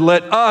God said,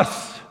 let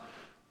us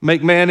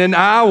make man in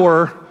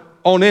our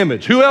own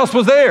image. Who else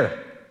was there?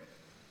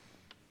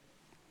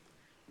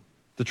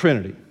 The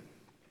Trinity.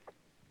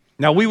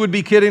 Now, we would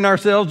be kidding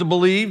ourselves to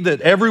believe that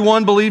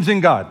everyone believes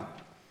in God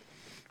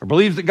or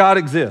believes that God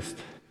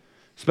exists,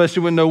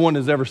 especially when no one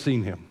has ever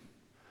seen him.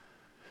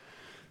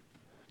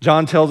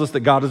 John tells us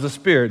that God is a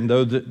spirit, and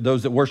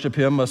those that worship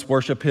him must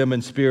worship him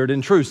in spirit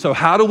and truth. So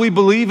how do we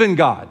believe in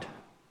God?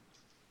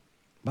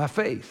 By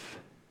faith.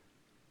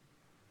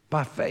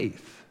 By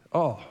faith.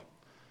 Oh.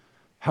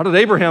 How did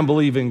Abraham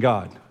believe in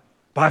God?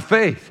 By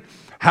faith.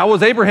 How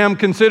was Abraham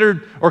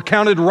considered or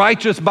counted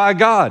righteous by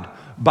God?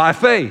 By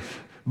faith.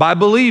 By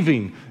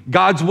believing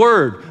God's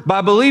word.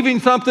 By believing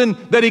something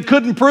that he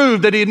couldn't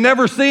prove, that he had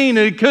never seen,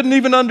 and he couldn't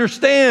even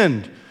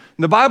understand.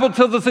 And the Bible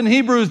tells us in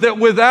Hebrews that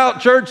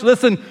without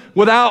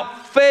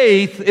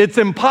faith, it's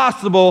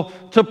impossible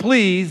to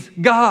please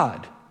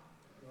God.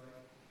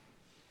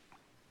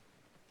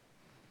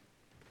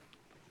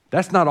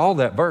 That's not all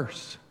that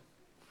verse.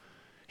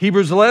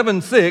 Hebrews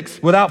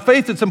 11:6, without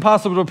faith it's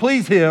impossible to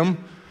please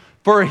him,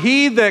 for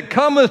he that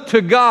cometh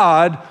to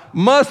God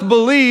must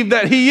believe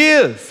that he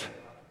is,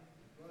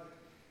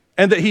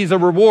 and that he's a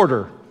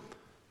rewarder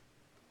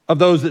of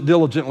those that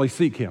diligently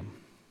seek him.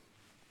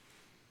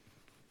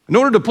 In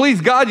order to please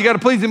God, you got to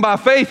please him by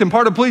faith, and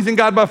part of pleasing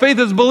God by faith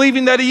is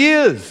believing that he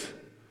is,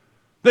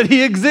 that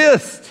he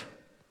exists.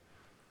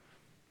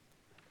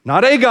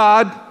 Not a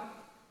God,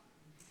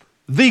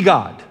 the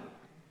God.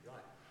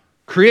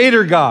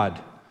 Creator God.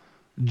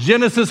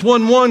 Genesis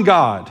 1:1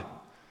 God.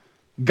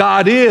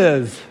 God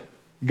is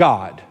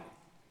God.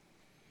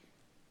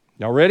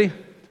 Y'all ready?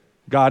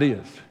 God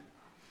is.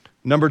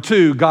 Number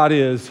 2, God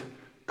is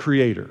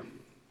creator.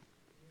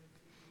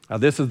 Now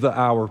this is the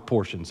hour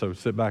portion, so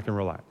sit back and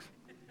relax.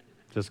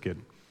 Just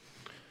kidding.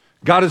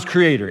 God is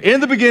creator.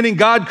 In the beginning,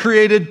 God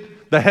created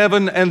the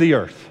heaven and the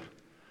earth.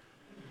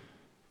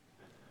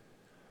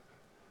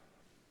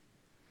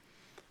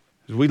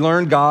 As we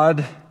learned,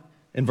 God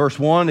in verse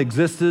 1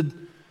 existed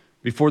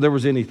before there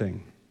was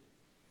anything.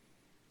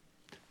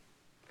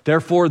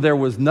 Therefore, there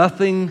was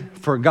nothing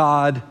for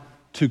God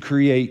to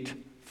create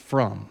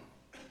from.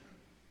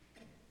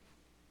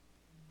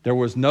 There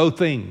was no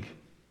thing,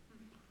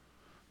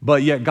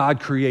 but yet God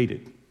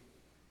created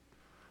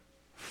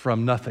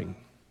from nothing.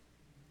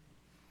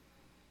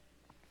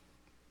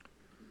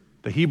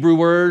 The Hebrew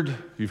word,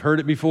 you've heard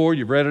it before,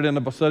 you've read it in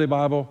the study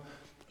Bible,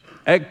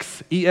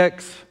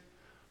 X-E-X,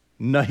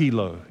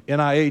 nihilo,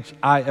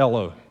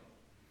 N-I-H-I-L-O.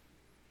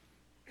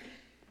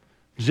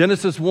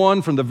 Genesis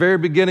 1 from the very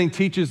beginning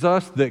teaches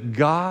us that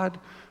God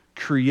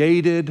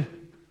created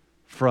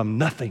from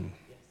nothing.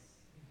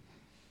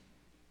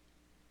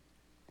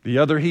 The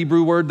other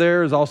Hebrew word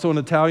there is also an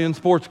Italian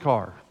sports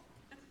car,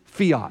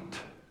 fiat.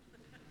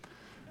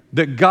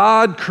 That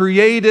God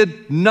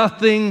created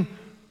nothing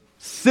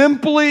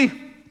simply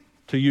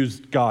to use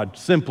God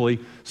simply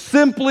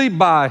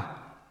by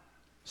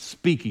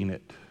speaking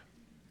it.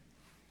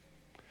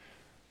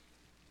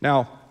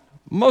 Now,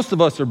 most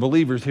of us are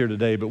believers here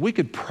today, but we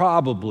could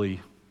probably,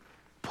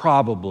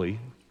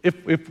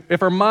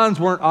 if our minds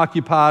weren't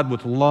occupied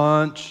with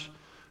lunch,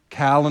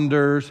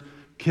 calendars,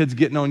 kids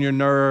getting on your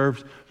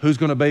nerves, who's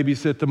going to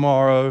babysit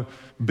tomorrow,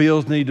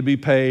 bills need to be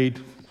paid,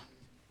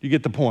 you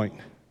get the point.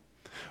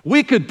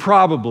 We could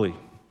probably,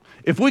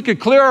 if we could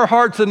clear our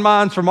hearts and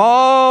minds from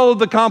all of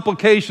the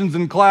complications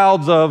and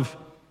clouds of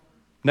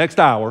next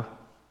hour,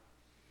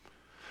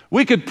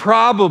 we could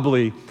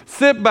probably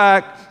sit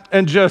back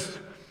and just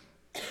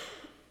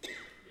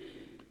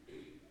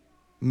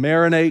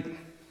marinate,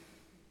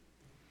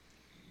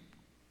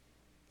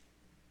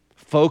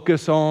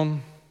 focus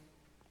on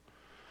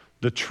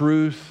the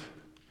truth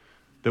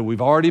that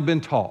we've already been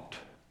taught,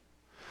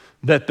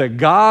 that the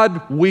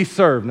God we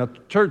serve. Now,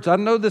 church, I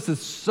know this is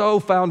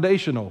so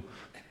foundational,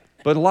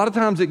 but a lot of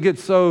times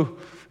it's so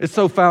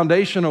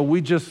foundational,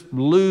 we just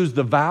lose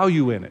the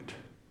value in it.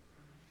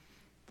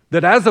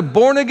 That as a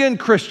born-again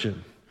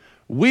Christian,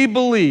 we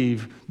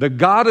believe the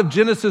God of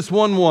Genesis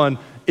 1:1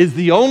 is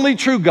the only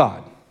true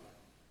God,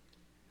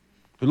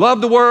 who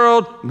loved the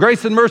world,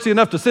 grace and mercy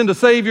enough to send a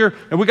Savior,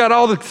 and we got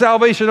all the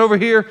salvation over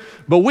here,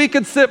 but we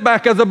could sit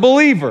back as a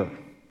believer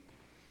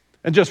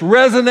and just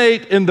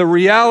resonate in the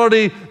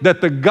reality that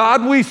the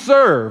God we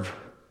serve,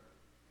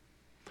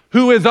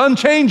 who is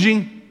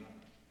unchanging,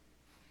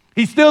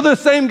 he's still the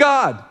same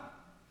God,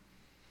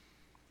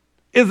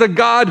 is a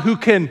God who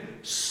can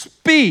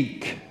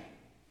speak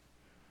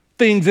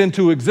things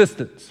into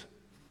existence.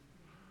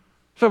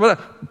 So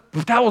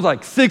that was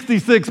like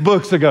 66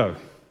 books ago.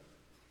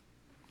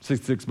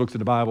 66 books of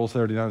the Bible,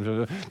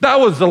 39. That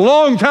was a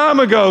long time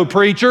ago,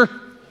 preacher.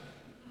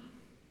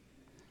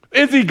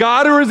 Is he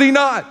God or is he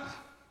not?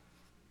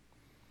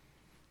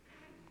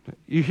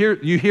 You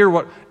hear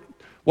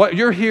what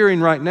you're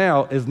hearing right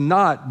now is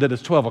not that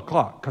it's 12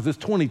 o'clock, because it's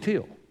 20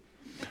 till.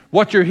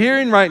 What you're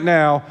hearing right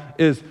now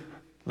is,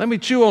 let me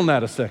chew on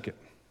that a second.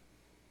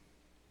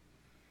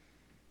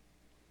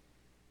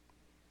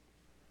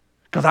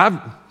 Because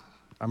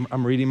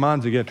I'm reading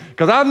minds again.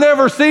 Because I've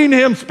never seen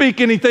him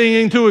speak anything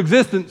into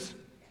existence.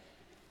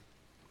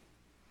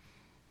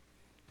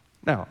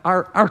 Now,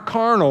 our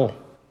carnal,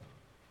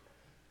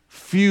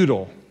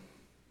 futile,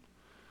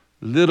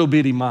 little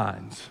bitty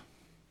minds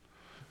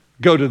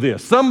go to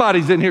this.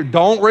 Somebody's in here,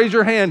 don't raise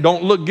your hand,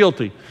 don't look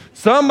guilty.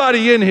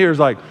 Somebody in here is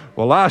like,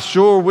 well, I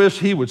sure wish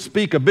he would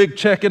speak a big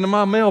check into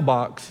my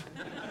mailbox.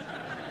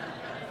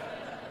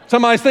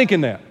 Somebody's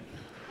thinking that.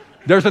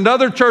 There's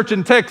another church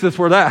in Texas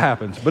where that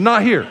happens, but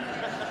not here.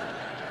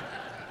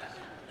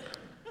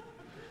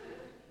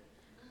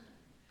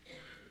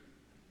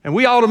 And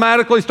we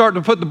automatically start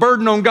to put the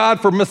burden on God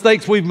for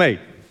mistakes we've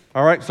made.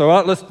 All right, so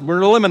we're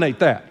going to eliminate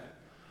that.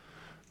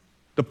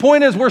 The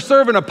point is, we're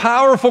serving a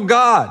powerful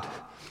God.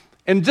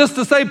 And just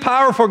to say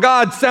powerful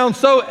God sounds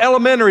so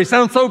elementary,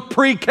 sounds so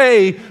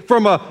pre-K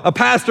from a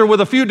pastor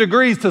with a few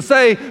degrees to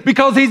say,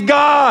 because he's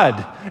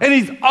God and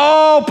he's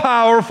all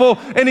powerful,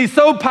 and he's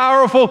so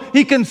powerful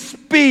he can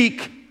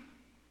speak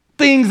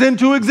things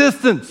into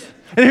existence.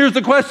 And here's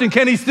the question,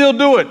 can he still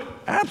do it?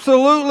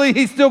 Absolutely,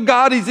 he's still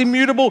God, he's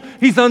immutable,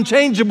 he's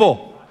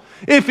unchangeable.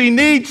 If he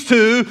needs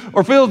to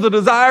or feels the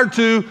desire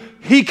to,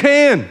 he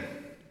can.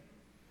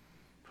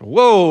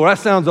 Whoa, that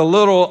sounds a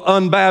little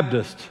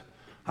un-Baptist.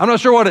 I'm not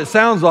sure what it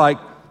sounds like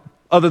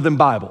other than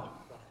Bible.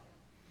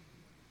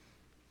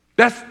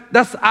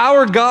 That's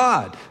our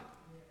God.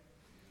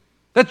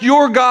 That's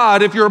your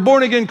God if you're a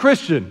born-again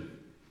Christian.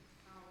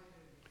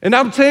 And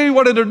I'll tell you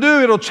what it'll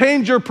do. It'll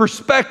change your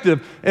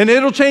perspective, and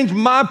it'll change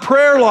my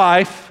prayer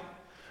life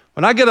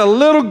when I get a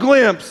little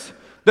glimpse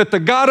that the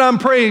God I'm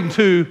praying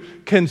to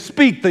can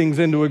speak things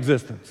into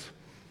existence.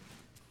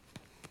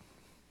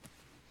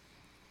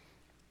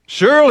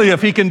 Surely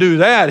if he can do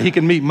that, he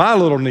can meet my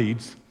little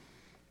needs.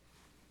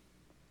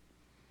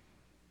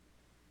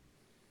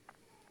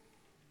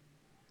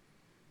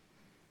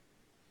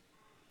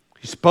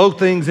 He spoke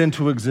things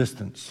into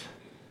existence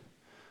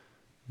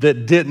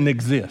that didn't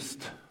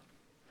exist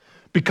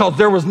because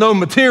there was no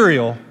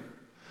material,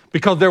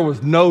 because there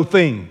was no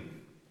thing.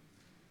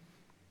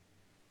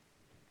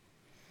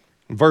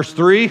 In verse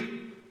 3,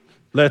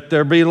 let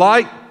there be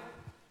light.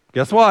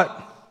 Guess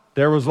what?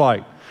 There was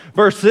light.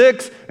 Verse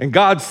 6, and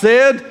God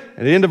said,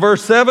 at the end of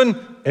verse 7,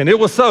 and it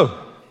was so.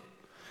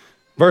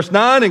 Verse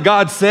 9, and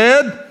God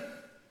said,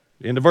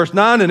 end of verse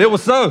 9, and it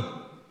was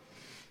so.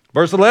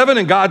 Verse 11,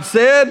 and God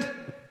said,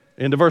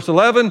 into verse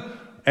 11,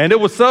 and it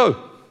was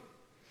so.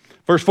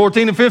 Verse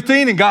 14 and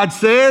 15, and God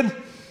said,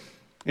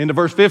 into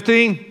verse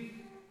 15,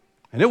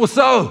 and it was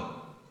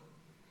so.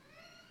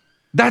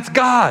 That's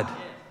God.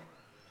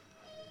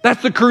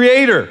 That's the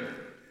Creator,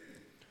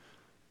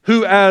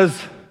 who,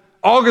 as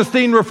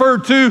Augustine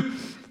referred to,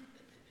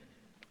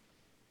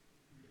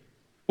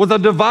 was a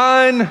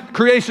divine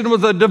creation,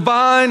 was a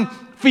divine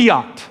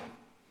fiat.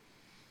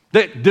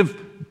 That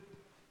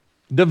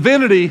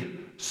divinity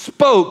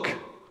spoke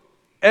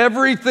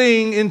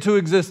everything into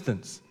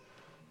existence.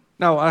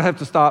 Now, I have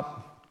to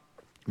stop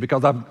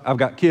because I've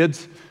got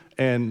kids,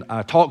 and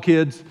I taught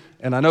kids,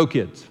 and I know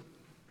kids.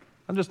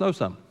 I just know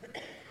some.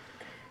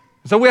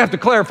 So we have to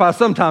clarify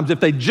sometimes if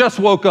they just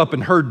woke up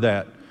and heard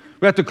that,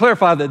 we have to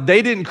clarify that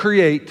they didn't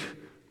create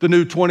the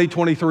new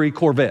 2023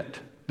 Corvette,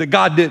 that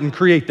God didn't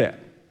create that.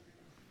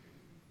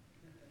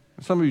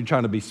 Some of you are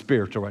trying to be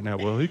spiritual right now.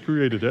 Well, he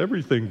created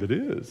everything that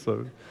is,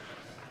 so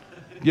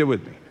get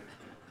with me.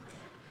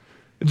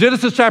 In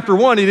Genesis chapter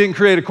 1, he didn't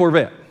create a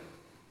Corvette.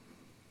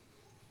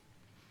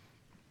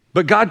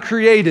 But God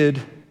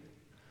created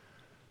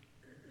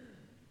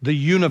the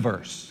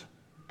universe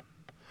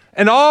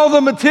and all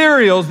the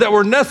materials that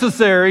were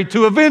necessary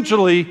to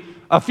eventually,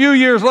 a few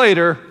years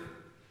later,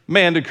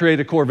 man to create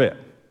a Corvette.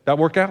 That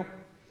work out?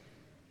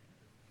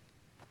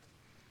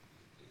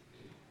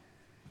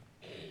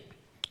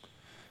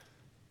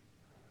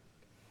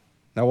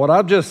 Now, what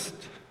I've just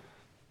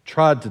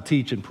tried to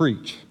teach and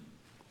preach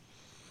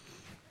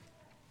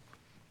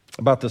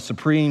about the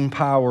supreme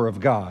power of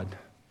God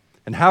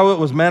and how it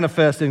was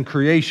manifest in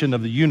creation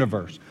of the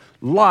universe,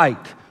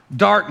 light,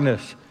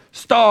 darkness,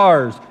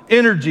 stars,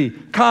 energy,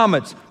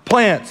 comets,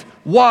 plants,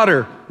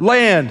 water,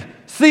 land,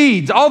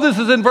 seeds. All this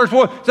is in verse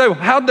 1. So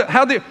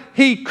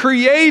he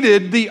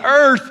created the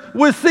earth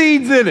with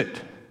seeds in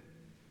it.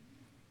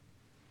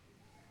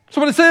 That's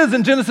what it says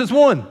in Genesis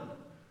 1.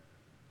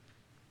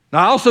 Now,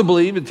 I also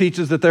believe it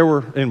teaches that there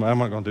were, anyway, I'm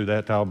not going to do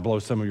that. I'll blow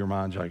some of your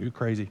minds. You're like, you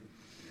crazy.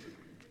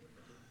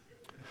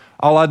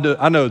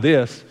 I know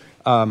this.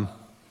 Why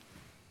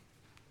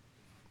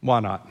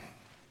not?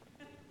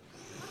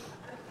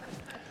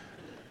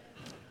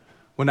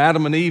 When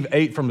Adam and Eve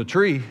ate from the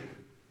tree,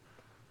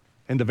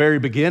 in the very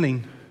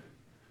beginning,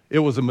 it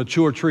was a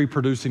mature tree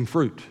producing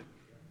fruit.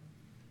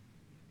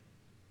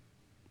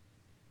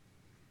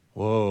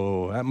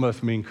 Whoa, that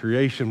must mean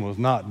creation was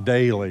not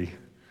daily.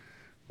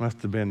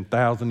 Must have been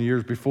 1,000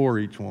 years before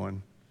each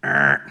one.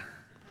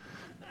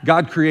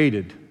 God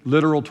created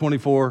literal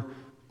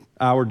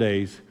 24-hour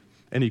days,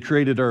 and he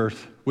created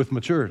earth with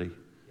maturity.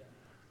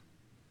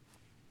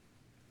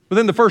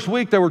 Within the first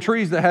week, there were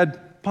trees that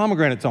had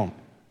pomegranates on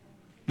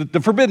them. The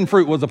forbidden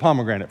fruit was a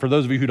pomegranate, for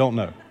those of you who don't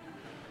know.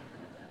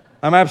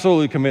 I'm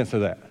absolutely convinced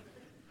of that.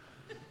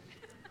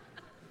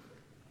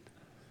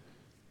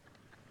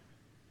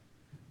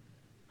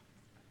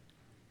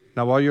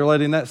 Now, while you're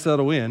letting that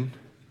settle in,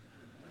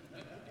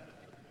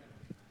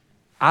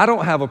 I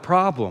don't have a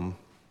problem,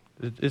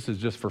 this is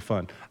just for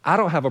fun, I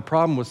don't have a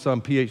problem with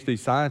some PhD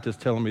scientists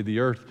telling me the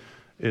earth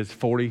is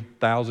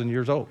 40,000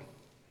 years old.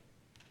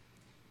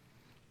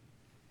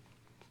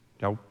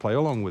 Y'all play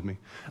along with me.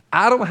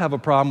 I don't have a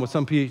problem with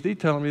some PhD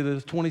telling me that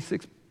it's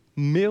 26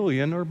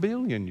 million or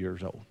billion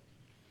years old.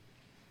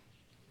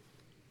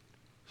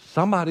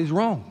 Somebody's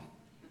wrong.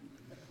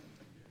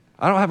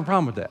 I don't have a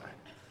problem with that.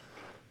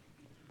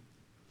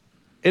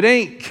 It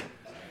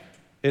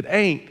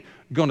ain't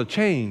going to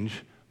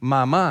change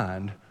my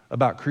mind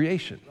about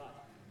creation.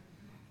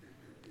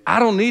 I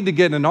don't need to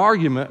get in an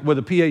argument with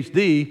a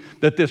PhD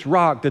that this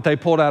rock that they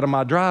pulled out of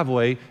my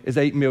driveway is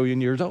 8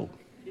 million years old.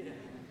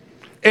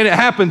 And it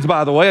happens,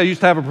 by the way, I used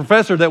to have a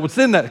professor that would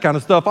send that kind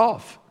of stuff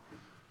off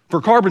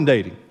for carbon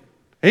dating.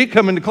 He'd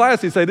come into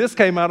class, he'd say, this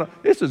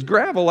is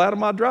gravel out of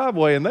my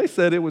driveway, and they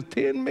said it was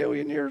 10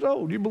 million years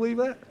old. You believe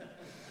that?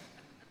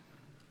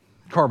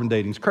 Carbon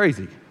dating's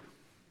crazy.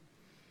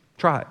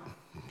 Try it.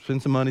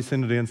 Spend some money,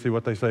 send it in, see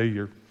what they say.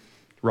 Your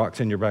rocks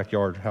in your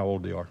backyard, how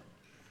old they are.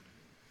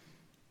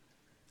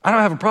 I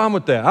don't have a problem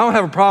with that. I don't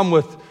have a problem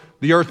with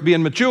the earth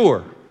being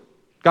mature.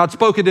 God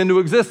spoke it into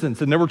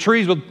existence, and there were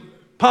trees with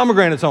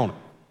pomegranates on them.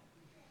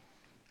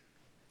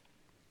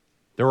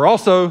 There were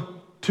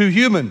also 2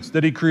 humans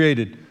that he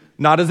created,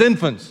 not as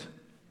infants,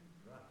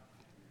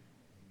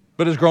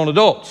 but as grown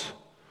adults.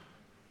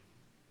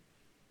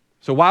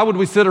 So why would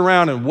we sit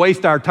around and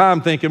waste our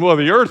time thinking, well,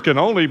 the earth can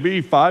only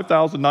be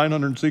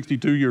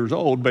 5,962 years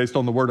old based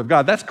on the Word of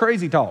God? That's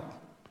crazy talk.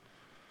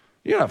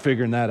 You're not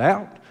figuring that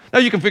out. Now,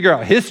 you can figure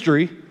out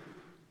history.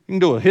 You can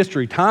do a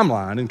history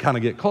timeline and kind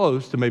of get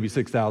close to maybe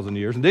 6,000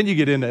 years. And then you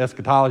get into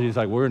eschatology. It's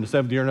like, we're in the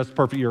 7th year, and that's the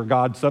perfect year of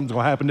God. Something's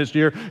going to happen this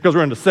year because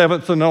we're in the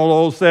 7th and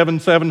old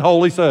 7,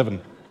 holy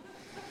 7.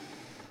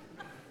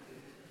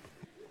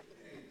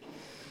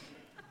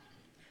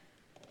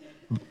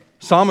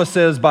 Psalmist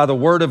says, by the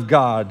word of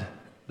God,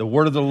 the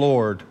word of the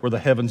Lord, were the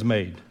heavens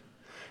made.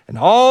 And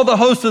all the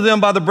hosts of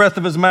them by the breath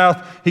of his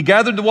mouth. He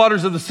gathered the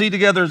waters of the sea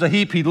together as a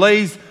heap. He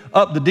lays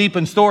up the deep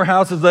in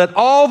storehouses. Let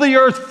all the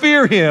earth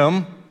fear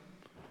him.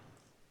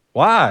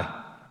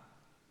 Why?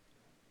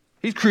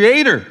 He's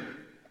creator.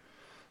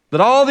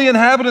 That all the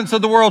inhabitants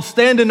of the world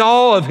stand in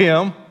awe of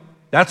him.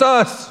 That's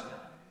us.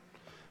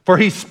 For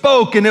he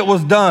spoke and it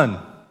was done.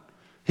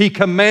 He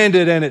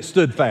commanded and it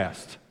stood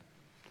fast.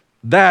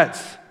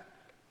 That's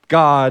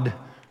God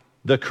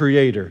the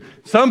creator.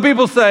 Some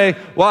people say,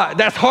 well,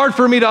 that's hard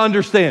for me to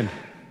understand.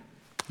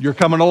 You're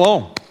coming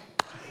along.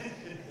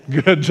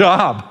 Good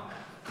job.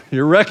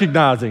 You're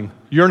recognizing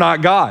you're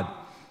not God.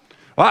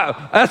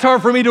 Wow, that's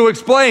hard for me to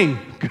explain.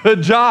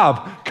 Good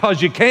job,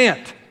 because you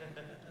can't.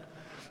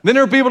 Then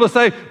there are people that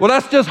say, well,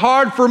 that's just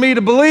hard for me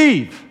to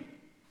believe.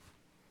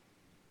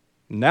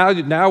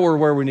 Now we're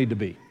where we need to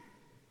be.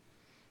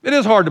 It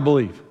is hard to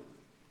believe.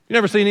 You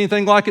never seen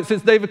anything like it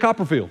since David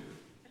Copperfield.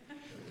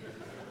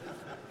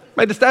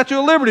 Made the Statue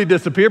of Liberty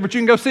disappear, but you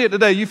can go see it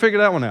today. You figure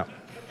that one out.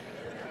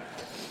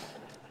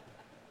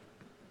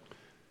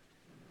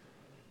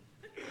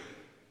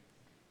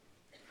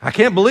 I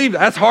can't believe that.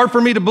 That's hard for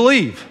me to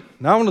believe.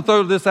 Now I want to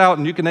throw this out,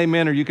 and you can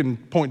amen or you can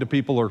point to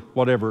people or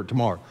whatever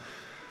tomorrow.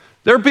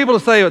 There are people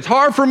that say it's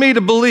hard for me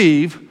to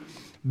believe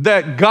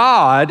that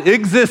God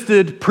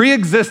existed,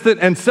 pre-existent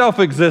and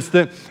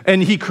self-existent,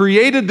 and he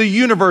created the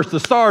universe, the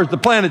stars, the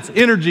planets,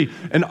 energy,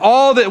 and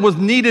all that was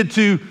needed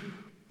to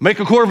make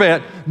a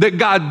Corvette, that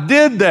God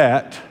did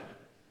that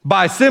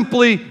by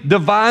simply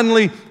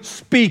divinely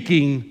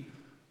speaking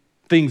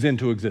things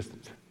into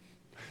existence.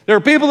 There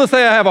are people that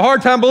say I have a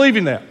hard time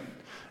believing that.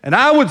 And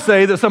I would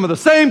say that some of the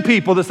same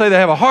people that say they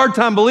have a hard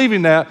time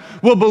believing that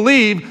will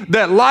believe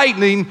that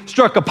lightning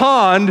struck a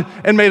pond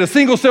and made a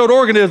single-celled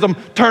organism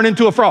turn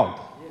into a frog.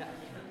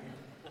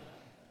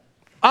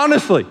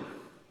 Honestly.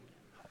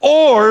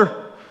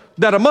 Or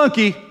that a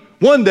monkey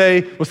one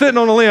day was sitting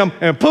on a limb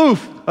and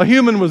poof, a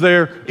human was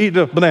there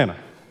eating a banana.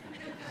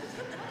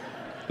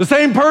 The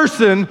same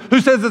person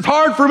who says it's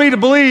hard for me to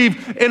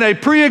believe in a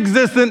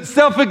pre-existent,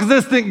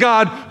 self-existent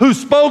God who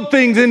spoke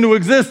things into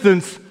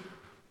existence,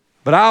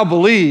 but I'll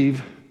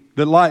believe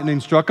that lightning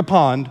struck a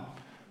pond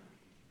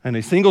and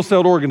a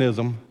single-celled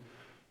organism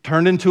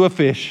turned into a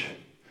fish,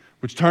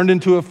 which turned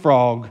into a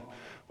frog,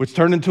 which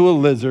turned into a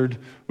lizard,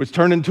 which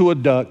turned into a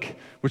duck,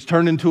 which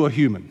turned into a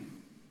human.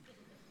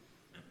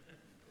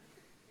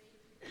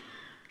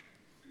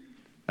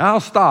 Now I'll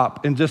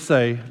stop and just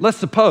say, let's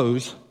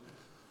suppose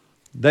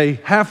they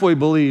halfway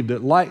believed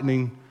that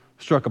lightning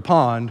struck a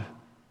pond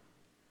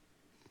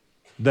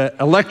that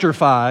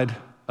electrified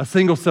a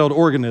single-celled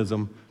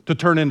organism to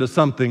turn into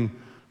something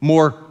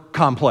more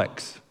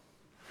complex.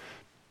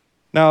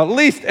 Now, at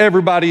least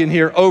everybody in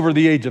here over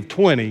the age of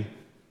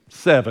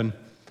 27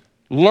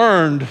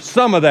 learned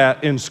some of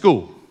that in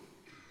school.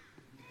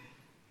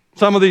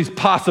 Some of these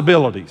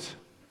possibilities.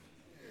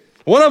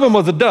 One of them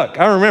was a duck,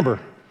 I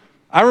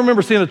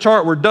remember seeing a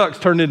chart where ducks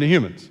turned into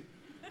humans.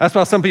 That's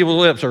why some people's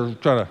lips are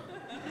trying to,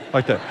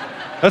 like that.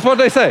 That's what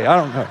they say, I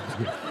don't know.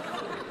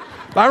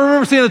 I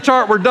remember seeing a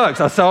chart where ducks,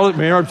 I saw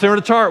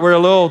a chart where a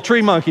little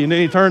tree monkey and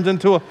then he turns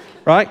into a,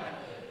 right?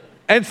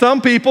 And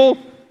some people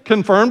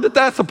confirmed that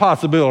that's a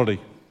possibility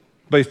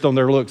based on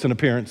their looks and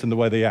appearance and the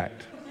way they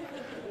act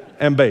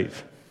and bathe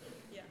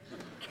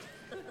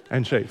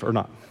and shave or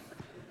not.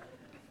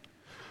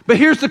 But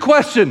here's the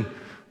question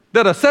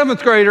that a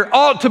seventh grader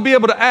ought to be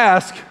able to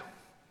ask.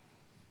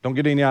 Don't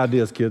get any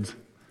ideas, kids.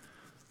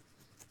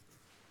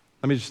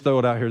 Let me just throw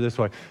it out here this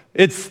way.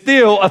 It's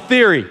still a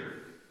theory.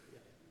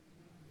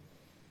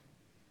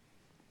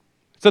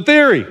 It's a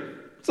theory.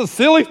 It's a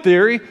silly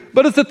theory,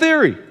 but it's a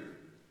theory.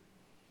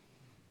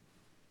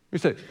 You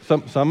say,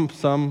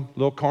 some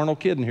little carnal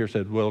kid in here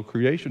said, well,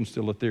 creation's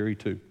still a theory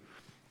too.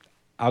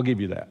 I'll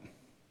give you that.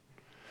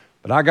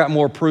 But I got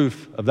more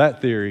proof of that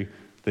theory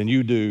than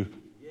you do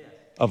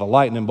of a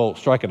lightning bolt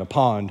striking a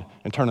pond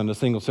and turning a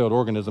single-celled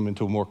organism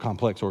into a more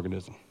complex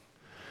organism.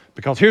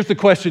 Because here's the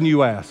question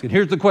you ask, and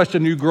here's the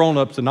question you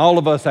grown-ups and all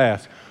of us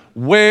ask.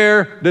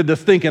 Where did the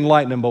stinking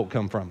lightning bolt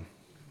come from?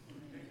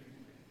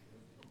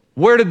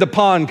 Where did the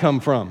pond come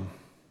from?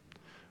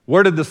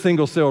 Where did the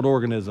single-celled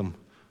organism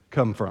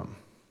come from?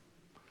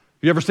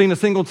 You ever seen a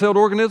single-celled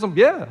organism?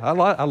 Yeah, I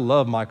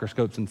love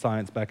microscopes in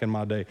science back in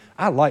my day.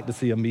 I like to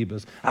see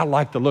amoebas. I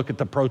like to look at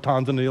the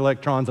protons and the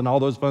electrons and all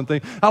those fun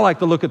things. I like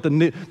to look at the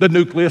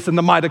nucleus and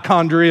the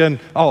mitochondria and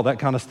all that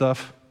kind of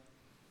stuff.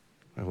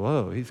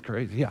 Whoa, he's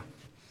crazy. Yeah.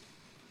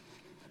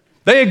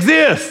 They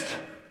exist,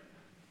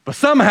 but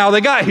somehow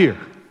they got here.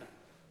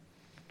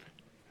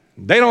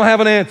 They don't have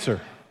an answer.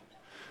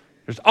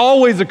 There's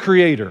always a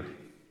creator.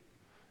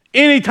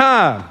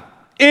 Anytime.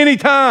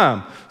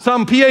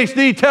 Some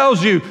PhD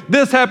tells you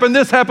this happened,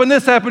 you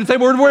say,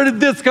 where did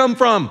this come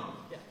from?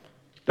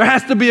 There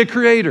has to be a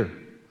creator.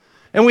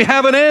 And we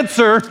have an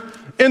answer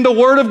in the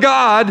Word of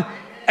God,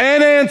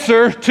 an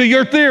answer to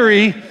your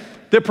theory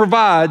that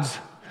provides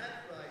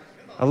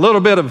a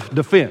little bit of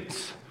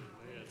defense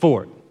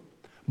for it.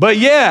 But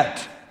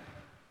yet,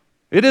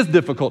 it is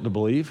difficult to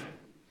believe.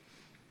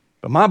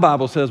 But my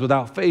Bible says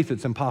without faith,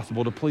 it's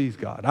impossible to please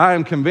God. I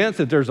am convinced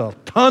that there's a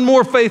ton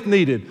more faith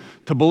needed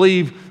to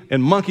believe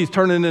in monkeys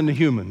turning into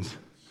humans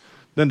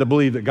than to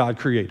believe that God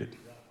created.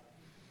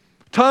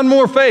 Ton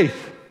more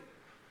faith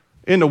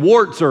into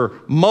warts or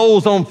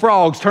moles on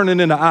frogs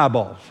turning into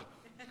eyeballs.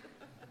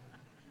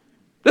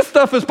 This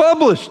stuff is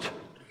published.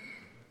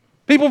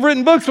 People have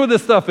written books with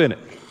this stuff in it.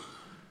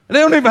 And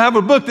they don't even have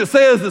a book that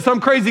says that some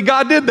crazy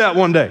God did that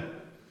one day.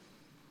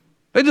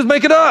 They just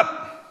make it up.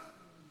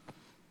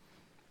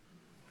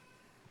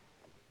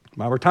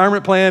 My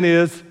retirement plan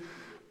is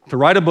to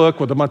write a book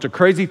with a bunch of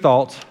crazy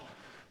thoughts,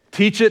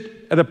 teach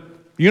it at a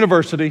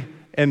university,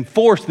 and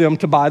force them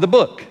to buy the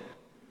book.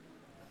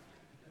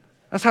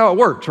 That's how it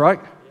works, right?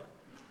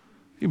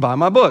 You buy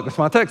my book. It's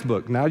my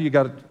textbook. Now you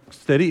got a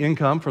steady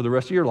income for the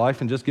rest of your life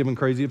and just giving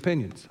crazy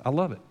opinions. I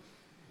love it.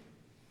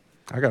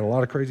 I got a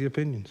lot of crazy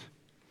opinions.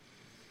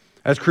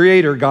 As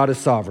creator, God is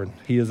sovereign.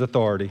 He is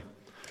authority.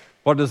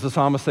 What does the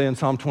psalmist say in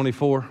Psalm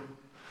 24?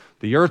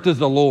 The earth is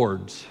the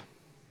Lord's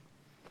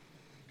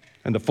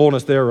and the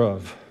fullness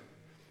thereof.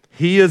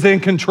 He is in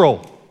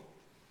control.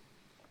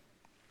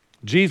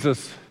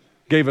 Jesus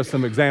gave us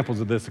some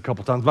examples of this a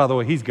couple times. By the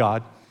way, he's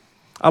God.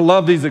 I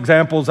love these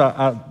examples.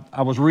 I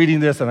was reading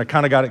this and I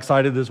kind of got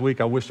excited this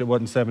week. I wish it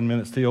wasn't 7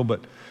 minutes till,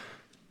 but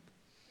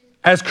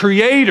as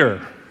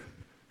creator,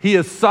 he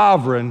is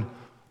sovereign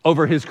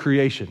over his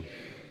creation.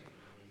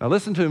 Now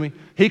listen to me.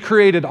 He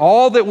created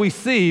all that we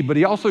see, but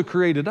he also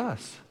created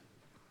us.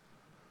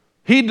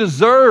 He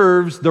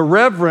deserves the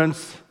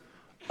reverence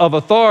of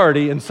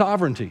authority and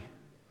sovereignty.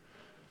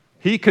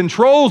 He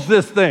controls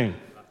this thing.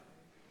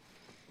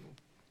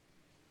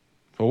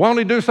 So why don't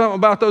he do something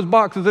about those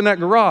boxes in that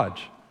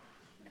garage?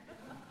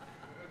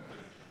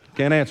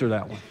 Can't answer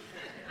that one.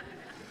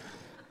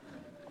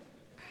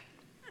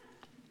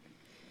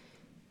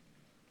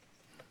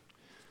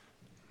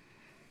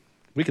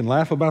 We can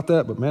laugh about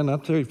that, but man, I'll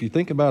tell you, if you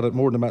think about it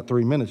more than about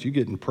 3 minutes, you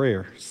get in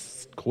prayer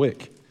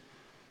quick.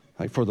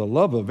 Like, for the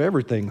love of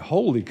everything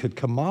holy, could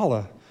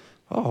Kamala,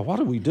 what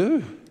do we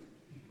do?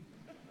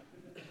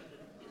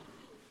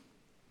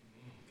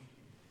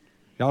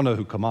 Y'all know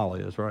who Kamala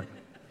is, right?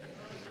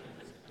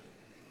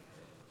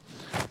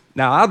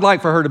 Now, I'd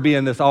like for her to be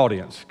in this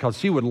audience because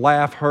she would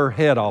laugh her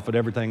head off at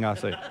everything I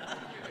say.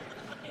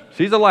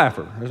 She's a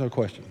laugher, there's no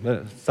question.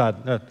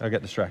 I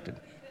got distracted.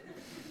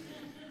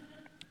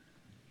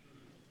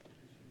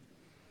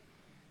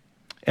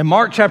 In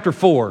Mark chapter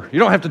 4, you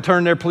don't have to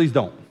turn there, please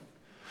don't.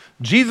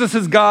 Jesus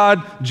is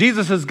God.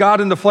 Jesus is God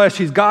in the flesh.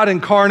 He's God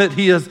incarnate.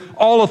 He has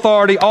all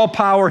authority, all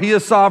power. He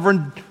is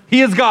sovereign.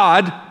 He is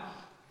God.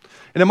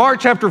 And in Mark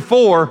chapter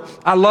 4,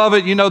 I love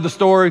it. You know the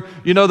story.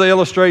 You know the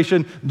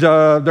illustration.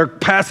 They're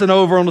passing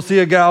over on the Sea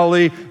of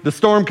Galilee. The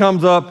storm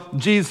comes up.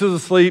 Jesus is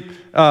asleep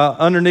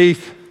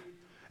underneath.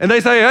 And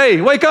they say,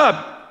 hey, wake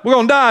up. We're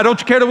going to die. Don't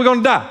you care that we're going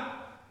to die?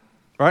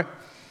 Right?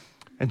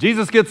 And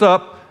Jesus gets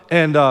up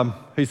and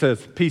he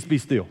says, peace be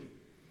still.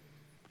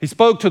 He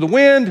spoke to the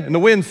wind and the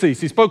wind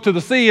ceased. He spoke to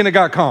the sea and it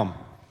got calm.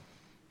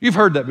 You've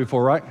heard that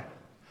before, right?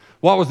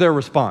 What was their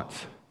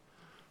response?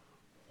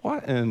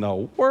 What in the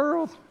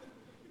world?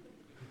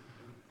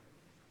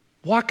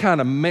 What kind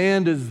of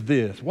man is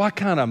this? What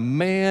kind of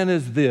man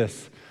is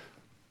this?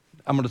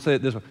 I'm going to say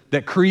it this way,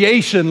 that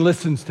creation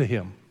listens to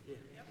him.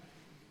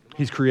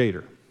 He's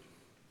creator.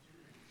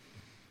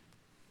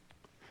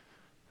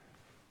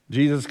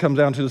 Jesus comes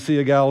down to the Sea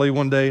of Galilee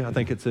one day. I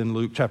think it's in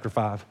Luke chapter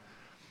 5.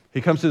 He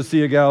comes to the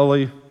Sea of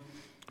Galilee.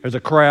 There's a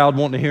crowd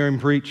wanting to hear him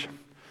preach.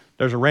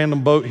 There's a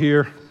random boat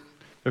here.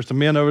 There's some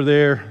men over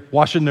there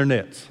washing their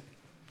nets.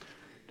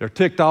 They're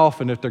ticked off,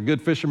 and if they're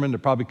good fishermen, they're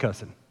probably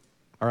cussing.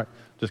 All right,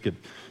 just kidding.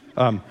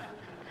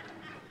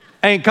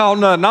 Ain't caught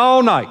nothing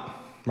all night,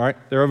 right?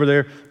 They're over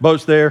there,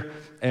 boat's there,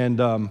 and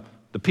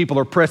the people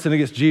are pressing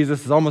against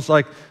Jesus. It's almost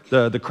like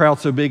the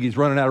crowd's so big, he's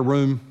running out of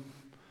room.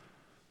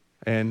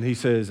 And he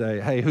says,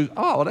 hey, who's,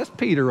 that's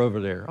Peter over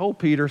there. Oh,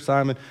 Peter,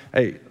 Simon,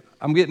 hey,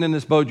 I'm getting in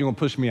this boat, you're going to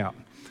push me out.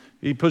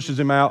 He pushes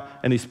him out,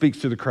 and he speaks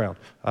to the crowd.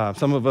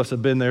 Some of us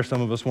have been there.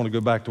 Some of us want to go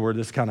back to where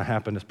this kind of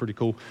happened. It's pretty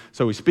cool.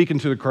 So he's speaking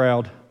to the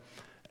crowd,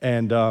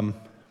 and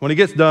when he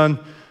gets done,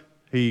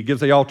 he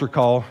gives the altar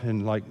call,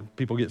 and like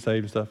people get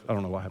saved and stuff. I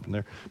don't know what happened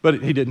there,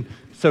 but he didn't.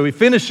 So he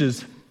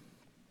finishes,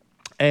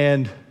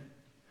 and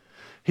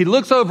he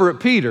looks over at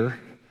Peter,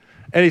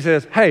 and he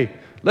says, hey,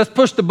 let's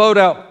push the boat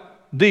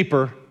out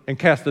deeper and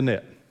cast the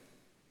net.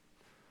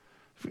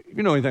 If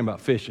you know anything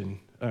about fishing,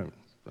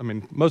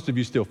 most of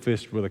you still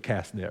fish with a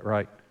cast net,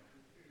 right?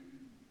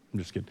 I'm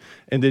just kidding.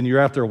 And then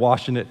you're out there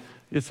washing it.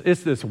 It's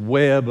this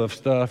web of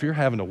stuff. You're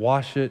having to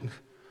wash it.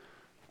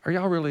 Are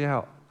y'all really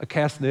out? A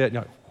cast net,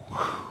 you're like,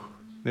 whew,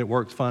 it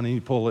works funny.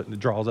 You pull it and it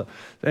draws up.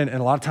 And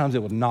a lot of times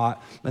it would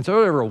not. And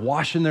so they were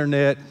washing their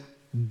net.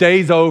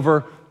 Day's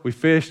over. We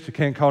fished.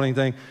 Can't caught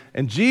anything.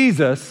 And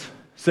Jesus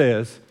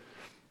says,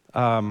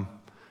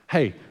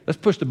 hey, let's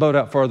push the boat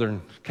out further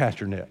and cast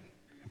your net.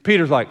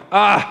 Peter's like,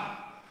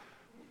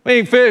 we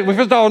ain't fished. We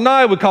fished all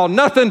night. We caught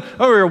nothing.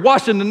 Over here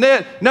washing the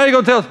net. Now you're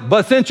going to tell us,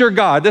 but since you're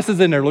God, this is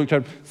in there, Luke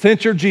chapter,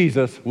 since you're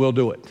Jesus, we'll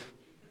do it.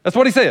 That's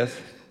what he says.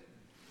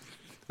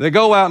 They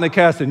go out and they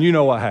cast, and you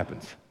know what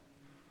happens.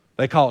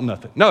 They caught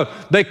nothing. No,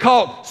 they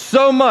caught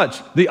so much.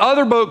 The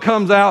other boat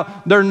comes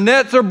out. Their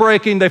nets are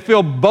breaking. They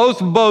fill both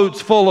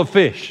boats full of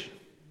fish.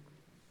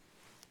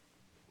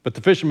 But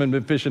the fishermen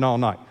have been fishing all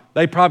night.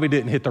 They probably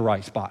didn't hit the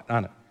right spot. I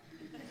know.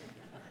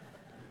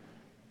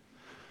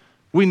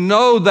 We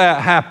know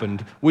that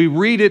happened. We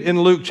read it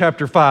in Luke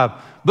chapter 5.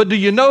 But do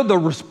you know the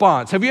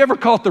response? Have you ever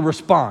caught the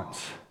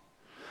response?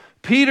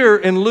 Peter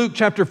in Luke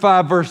chapter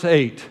 5, verse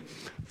 8,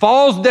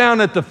 falls down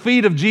at the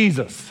feet of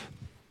Jesus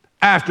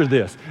after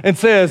this and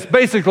says,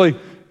 basically,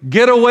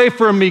 get away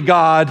from me,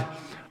 God.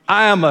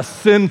 I am a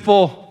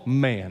sinful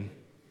man.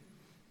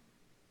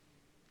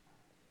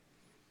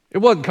 It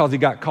wasn't because he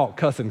got caught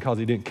cussing because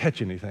he didn't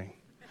catch anything.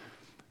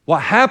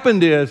 What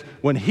happened is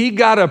when he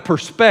got a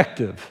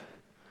perspective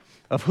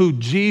of who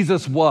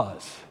Jesus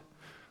was,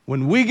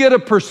 When we get a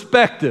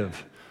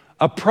perspective,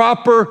 a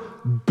proper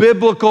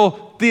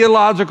biblical,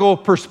 theological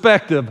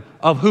perspective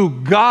of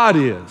who God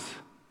is,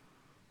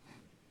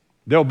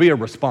 there'll be a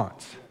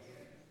response.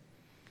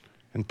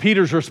 And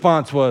Peter's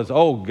response was,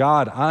 oh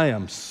God, I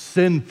am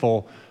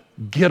sinful.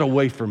 Get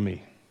away from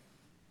me.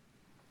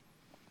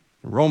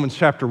 In Romans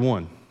chapter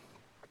 1,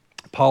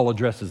 Paul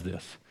addresses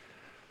this.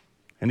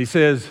 And he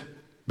says,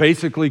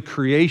 basically,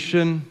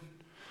 creation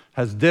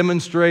has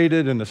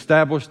demonstrated and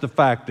established the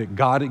fact that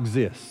God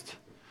exists.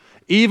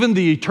 Even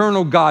the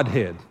eternal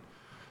Godhead.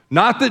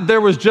 Not that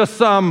there was just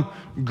some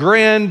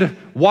grand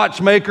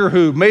watchmaker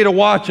who made a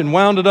watch and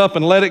wound it up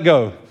and let it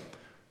go.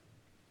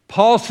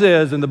 Paul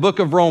says in the book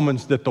of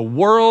Romans that the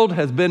world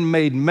has been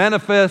made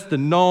manifest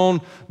and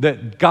known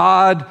that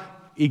God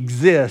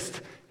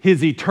exists,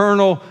 his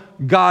eternal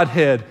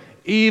Godhead,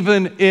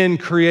 even in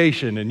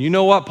creation. And you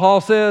know what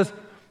Paul says?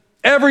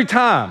 Every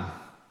time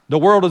the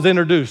world is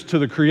introduced to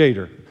the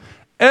Creator,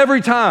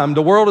 every time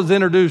the world is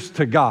introduced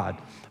to God,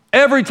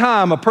 every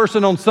time a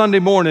person on Sunday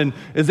morning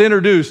is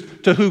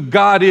introduced to who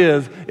God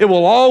is, it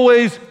will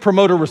always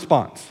promote a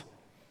response.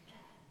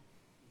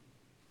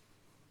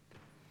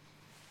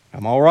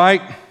 I'm all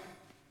right,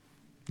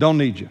 don't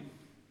need you.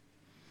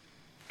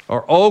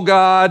 Or, oh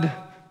God,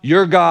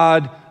 you're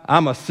God,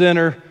 I'm a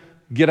sinner,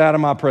 get out of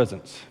my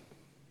presence.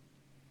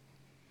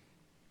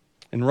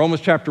 In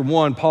Romans chapter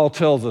 1, Paul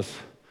tells us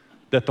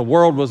that the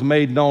world was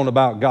made known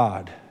about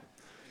God,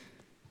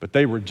 but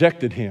they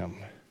rejected him.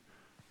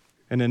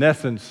 And in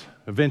essence,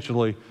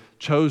 eventually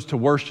chose to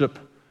worship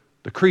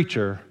the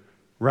creature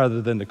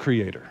rather than the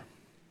Creator.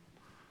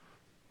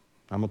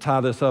 I'm going to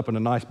tie this up in a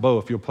nice bow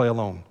if you'll play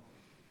along.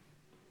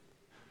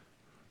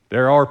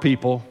 There are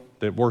people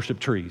that worship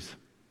trees.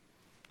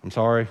 I'm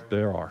sorry,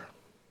 there are.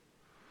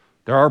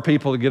 There are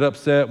people that get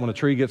upset when a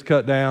tree gets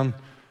cut down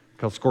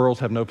because squirrels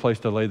have no place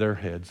to lay their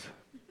heads.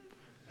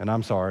 And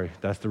I'm sorry,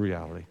 that's the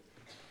reality.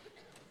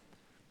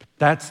 But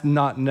that's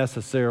not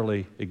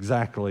necessarily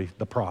exactly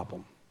the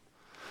problem.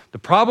 The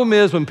problem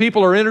is when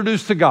people are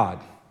introduced to God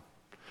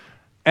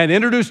and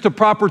introduced to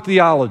proper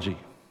theology,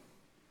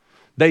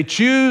 they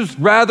choose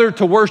rather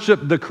to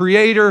worship the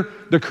Creator,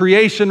 the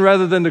creation,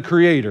 rather than the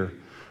Creator.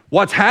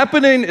 What's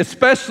happening,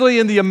 especially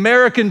in the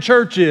American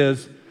church,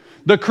 is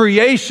the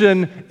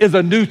creation is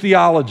a new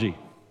theology.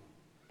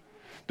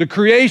 The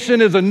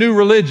creation is a new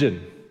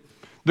religion.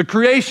 The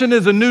creation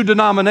is a new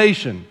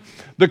denomination.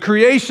 The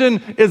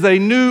creation is a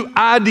new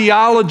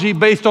ideology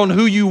based on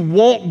who you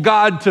want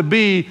God to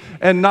be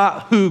and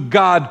not who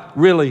God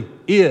really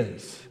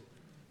is.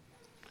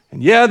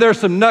 And yeah, there's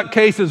some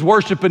nutcases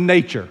worshiping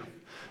nature.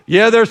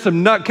 Yeah, there's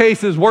some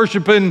nutcases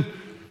worshiping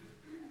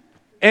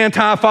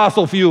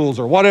anti-fossil fuels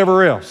or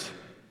whatever else.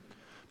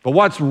 But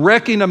what's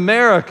wrecking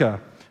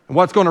America and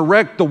what's going to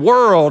wreck the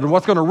world and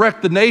what's going to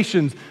wreck the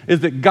nations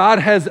is that God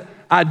has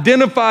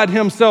identified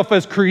himself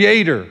as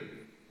creator.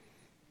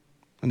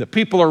 And that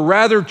people are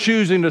rather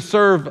choosing to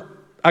serve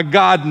a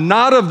God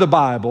not of the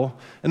Bible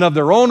and of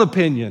their own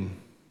opinion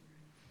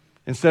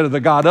instead of the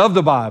God of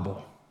the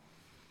Bible.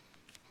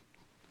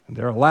 And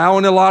they're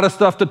allowing a lot of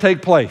stuff to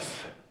take place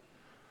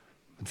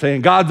and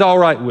saying God's all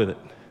right with it,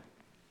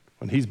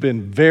 when he's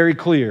been very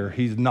clear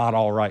he's not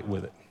all right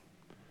with it.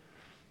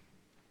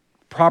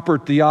 Proper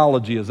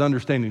theology is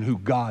understanding who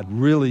God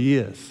really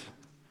is,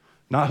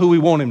 not who we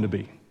want him to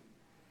be.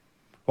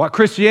 What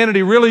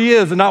Christianity really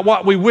is and not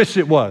what we wish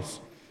it was.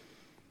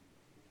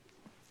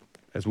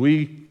 As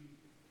we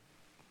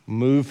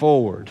move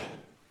forward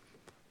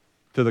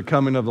to the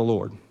coming of the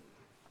Lord,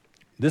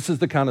 this is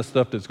the kind of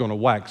stuff that's going to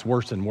wax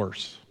worse and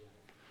worse.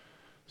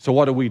 So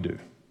what do?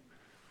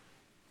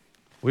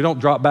 We don't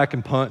drop back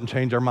and punt and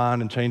change our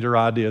mind and change our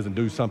ideas and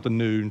do something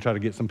new and try to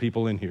get some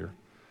people in here.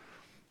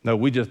 No,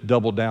 we just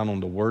double down on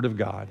the Word of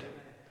God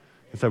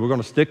and say we're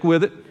going to stick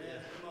with it,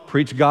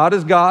 preach God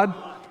as God,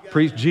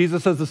 preach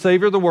Jesus as the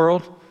Savior of the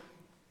world,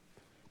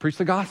 preach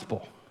the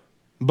gospel,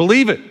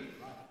 believe it.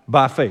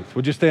 By faith.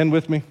 Would you stand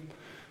with me?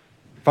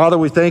 Father,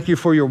 we thank you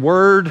for your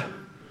word.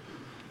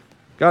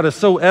 God, it's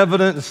so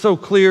evident, it's so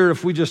clear.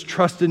 If we just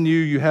trust in you,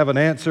 you have an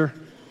answer.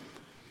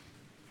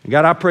 And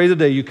God, I pray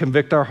today you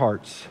convict our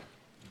hearts.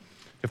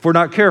 If we're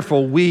not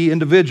careful, we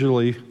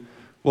individually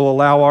will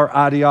allow our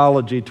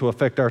ideology to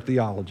affect our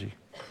theology.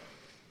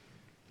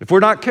 If we're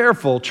not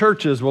careful,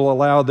 churches will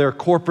allow their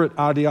corporate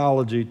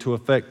ideology to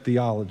affect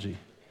theology.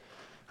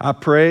 I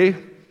pray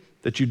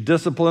that you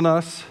discipline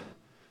us,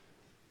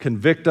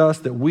 convict us,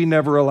 that we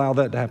never allow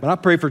that to happen. I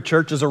pray for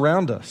churches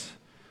around us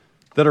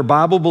that are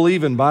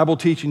Bible-believing,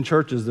 Bible-teaching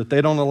churches, that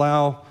they don't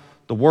allow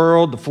the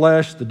world, the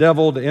flesh, the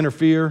devil to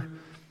interfere,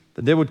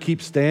 that they would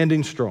keep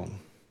standing strong.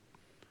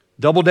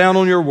 Double down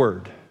on your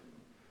word.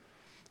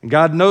 And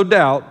God, no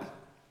doubt,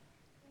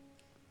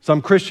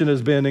 some Christian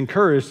has been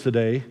encouraged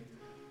today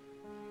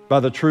by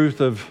the truth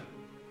of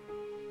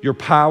your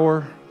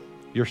power,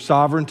 your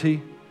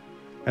sovereignty,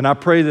 and I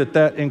pray that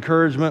that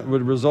encouragement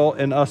would result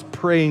in us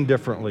praying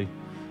differently,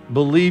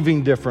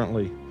 believing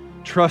differently,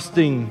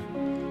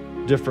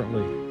 trusting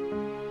differently.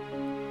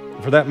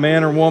 For that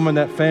man or woman,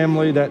 that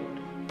family, that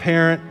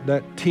parent,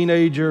 that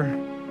teenager,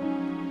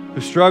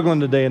 who's struggling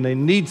today and they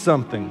need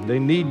something. They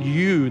need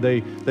you.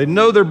 They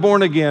know they're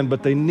born again,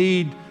 but they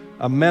need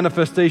a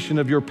manifestation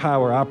of your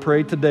power. I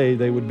pray today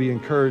they would be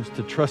encouraged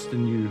to trust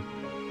in you,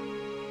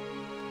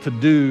 to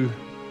do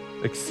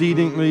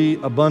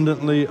exceedingly,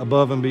 abundantly,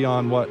 above and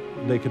beyond what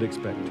they could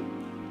expect.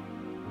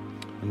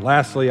 And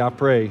lastly, I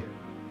pray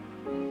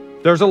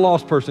there's a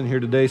lost person here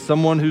today,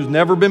 someone who's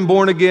never been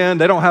born again.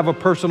 They don't have a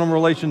personal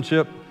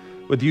relationship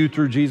with you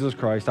through Jesus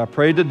Christ. I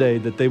pray today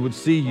that they would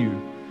see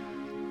you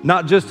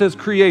not just as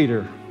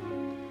creator,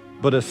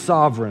 but as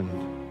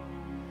sovereign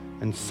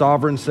and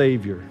sovereign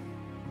Savior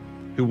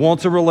who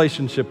wants a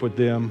relationship with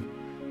them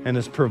and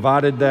has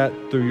provided that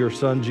through your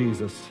Son,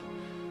 Jesus.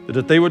 That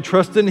if they would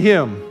trust in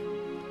Him,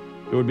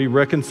 there would be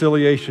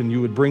reconciliation.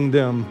 You would bring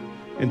them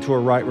into a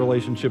right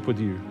relationship with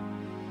you.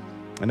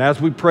 And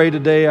as we pray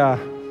today,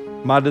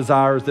 my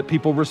desire is that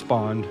people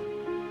respond.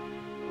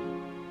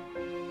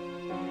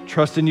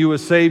 Trusting you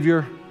as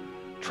Savior,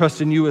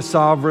 trusting you as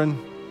sovereign,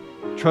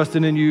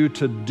 trusting in you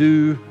to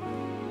do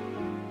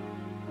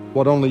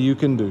what only you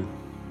can do.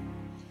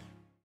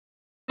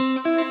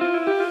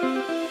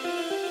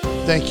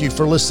 Thank you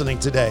for listening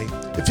today.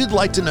 If you'd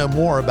like to know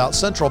more about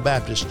Central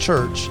Baptist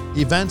Church,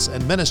 events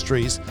and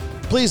ministries,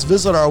 please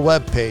visit our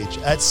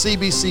webpage at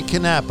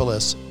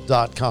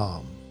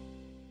cbckannapolis.com.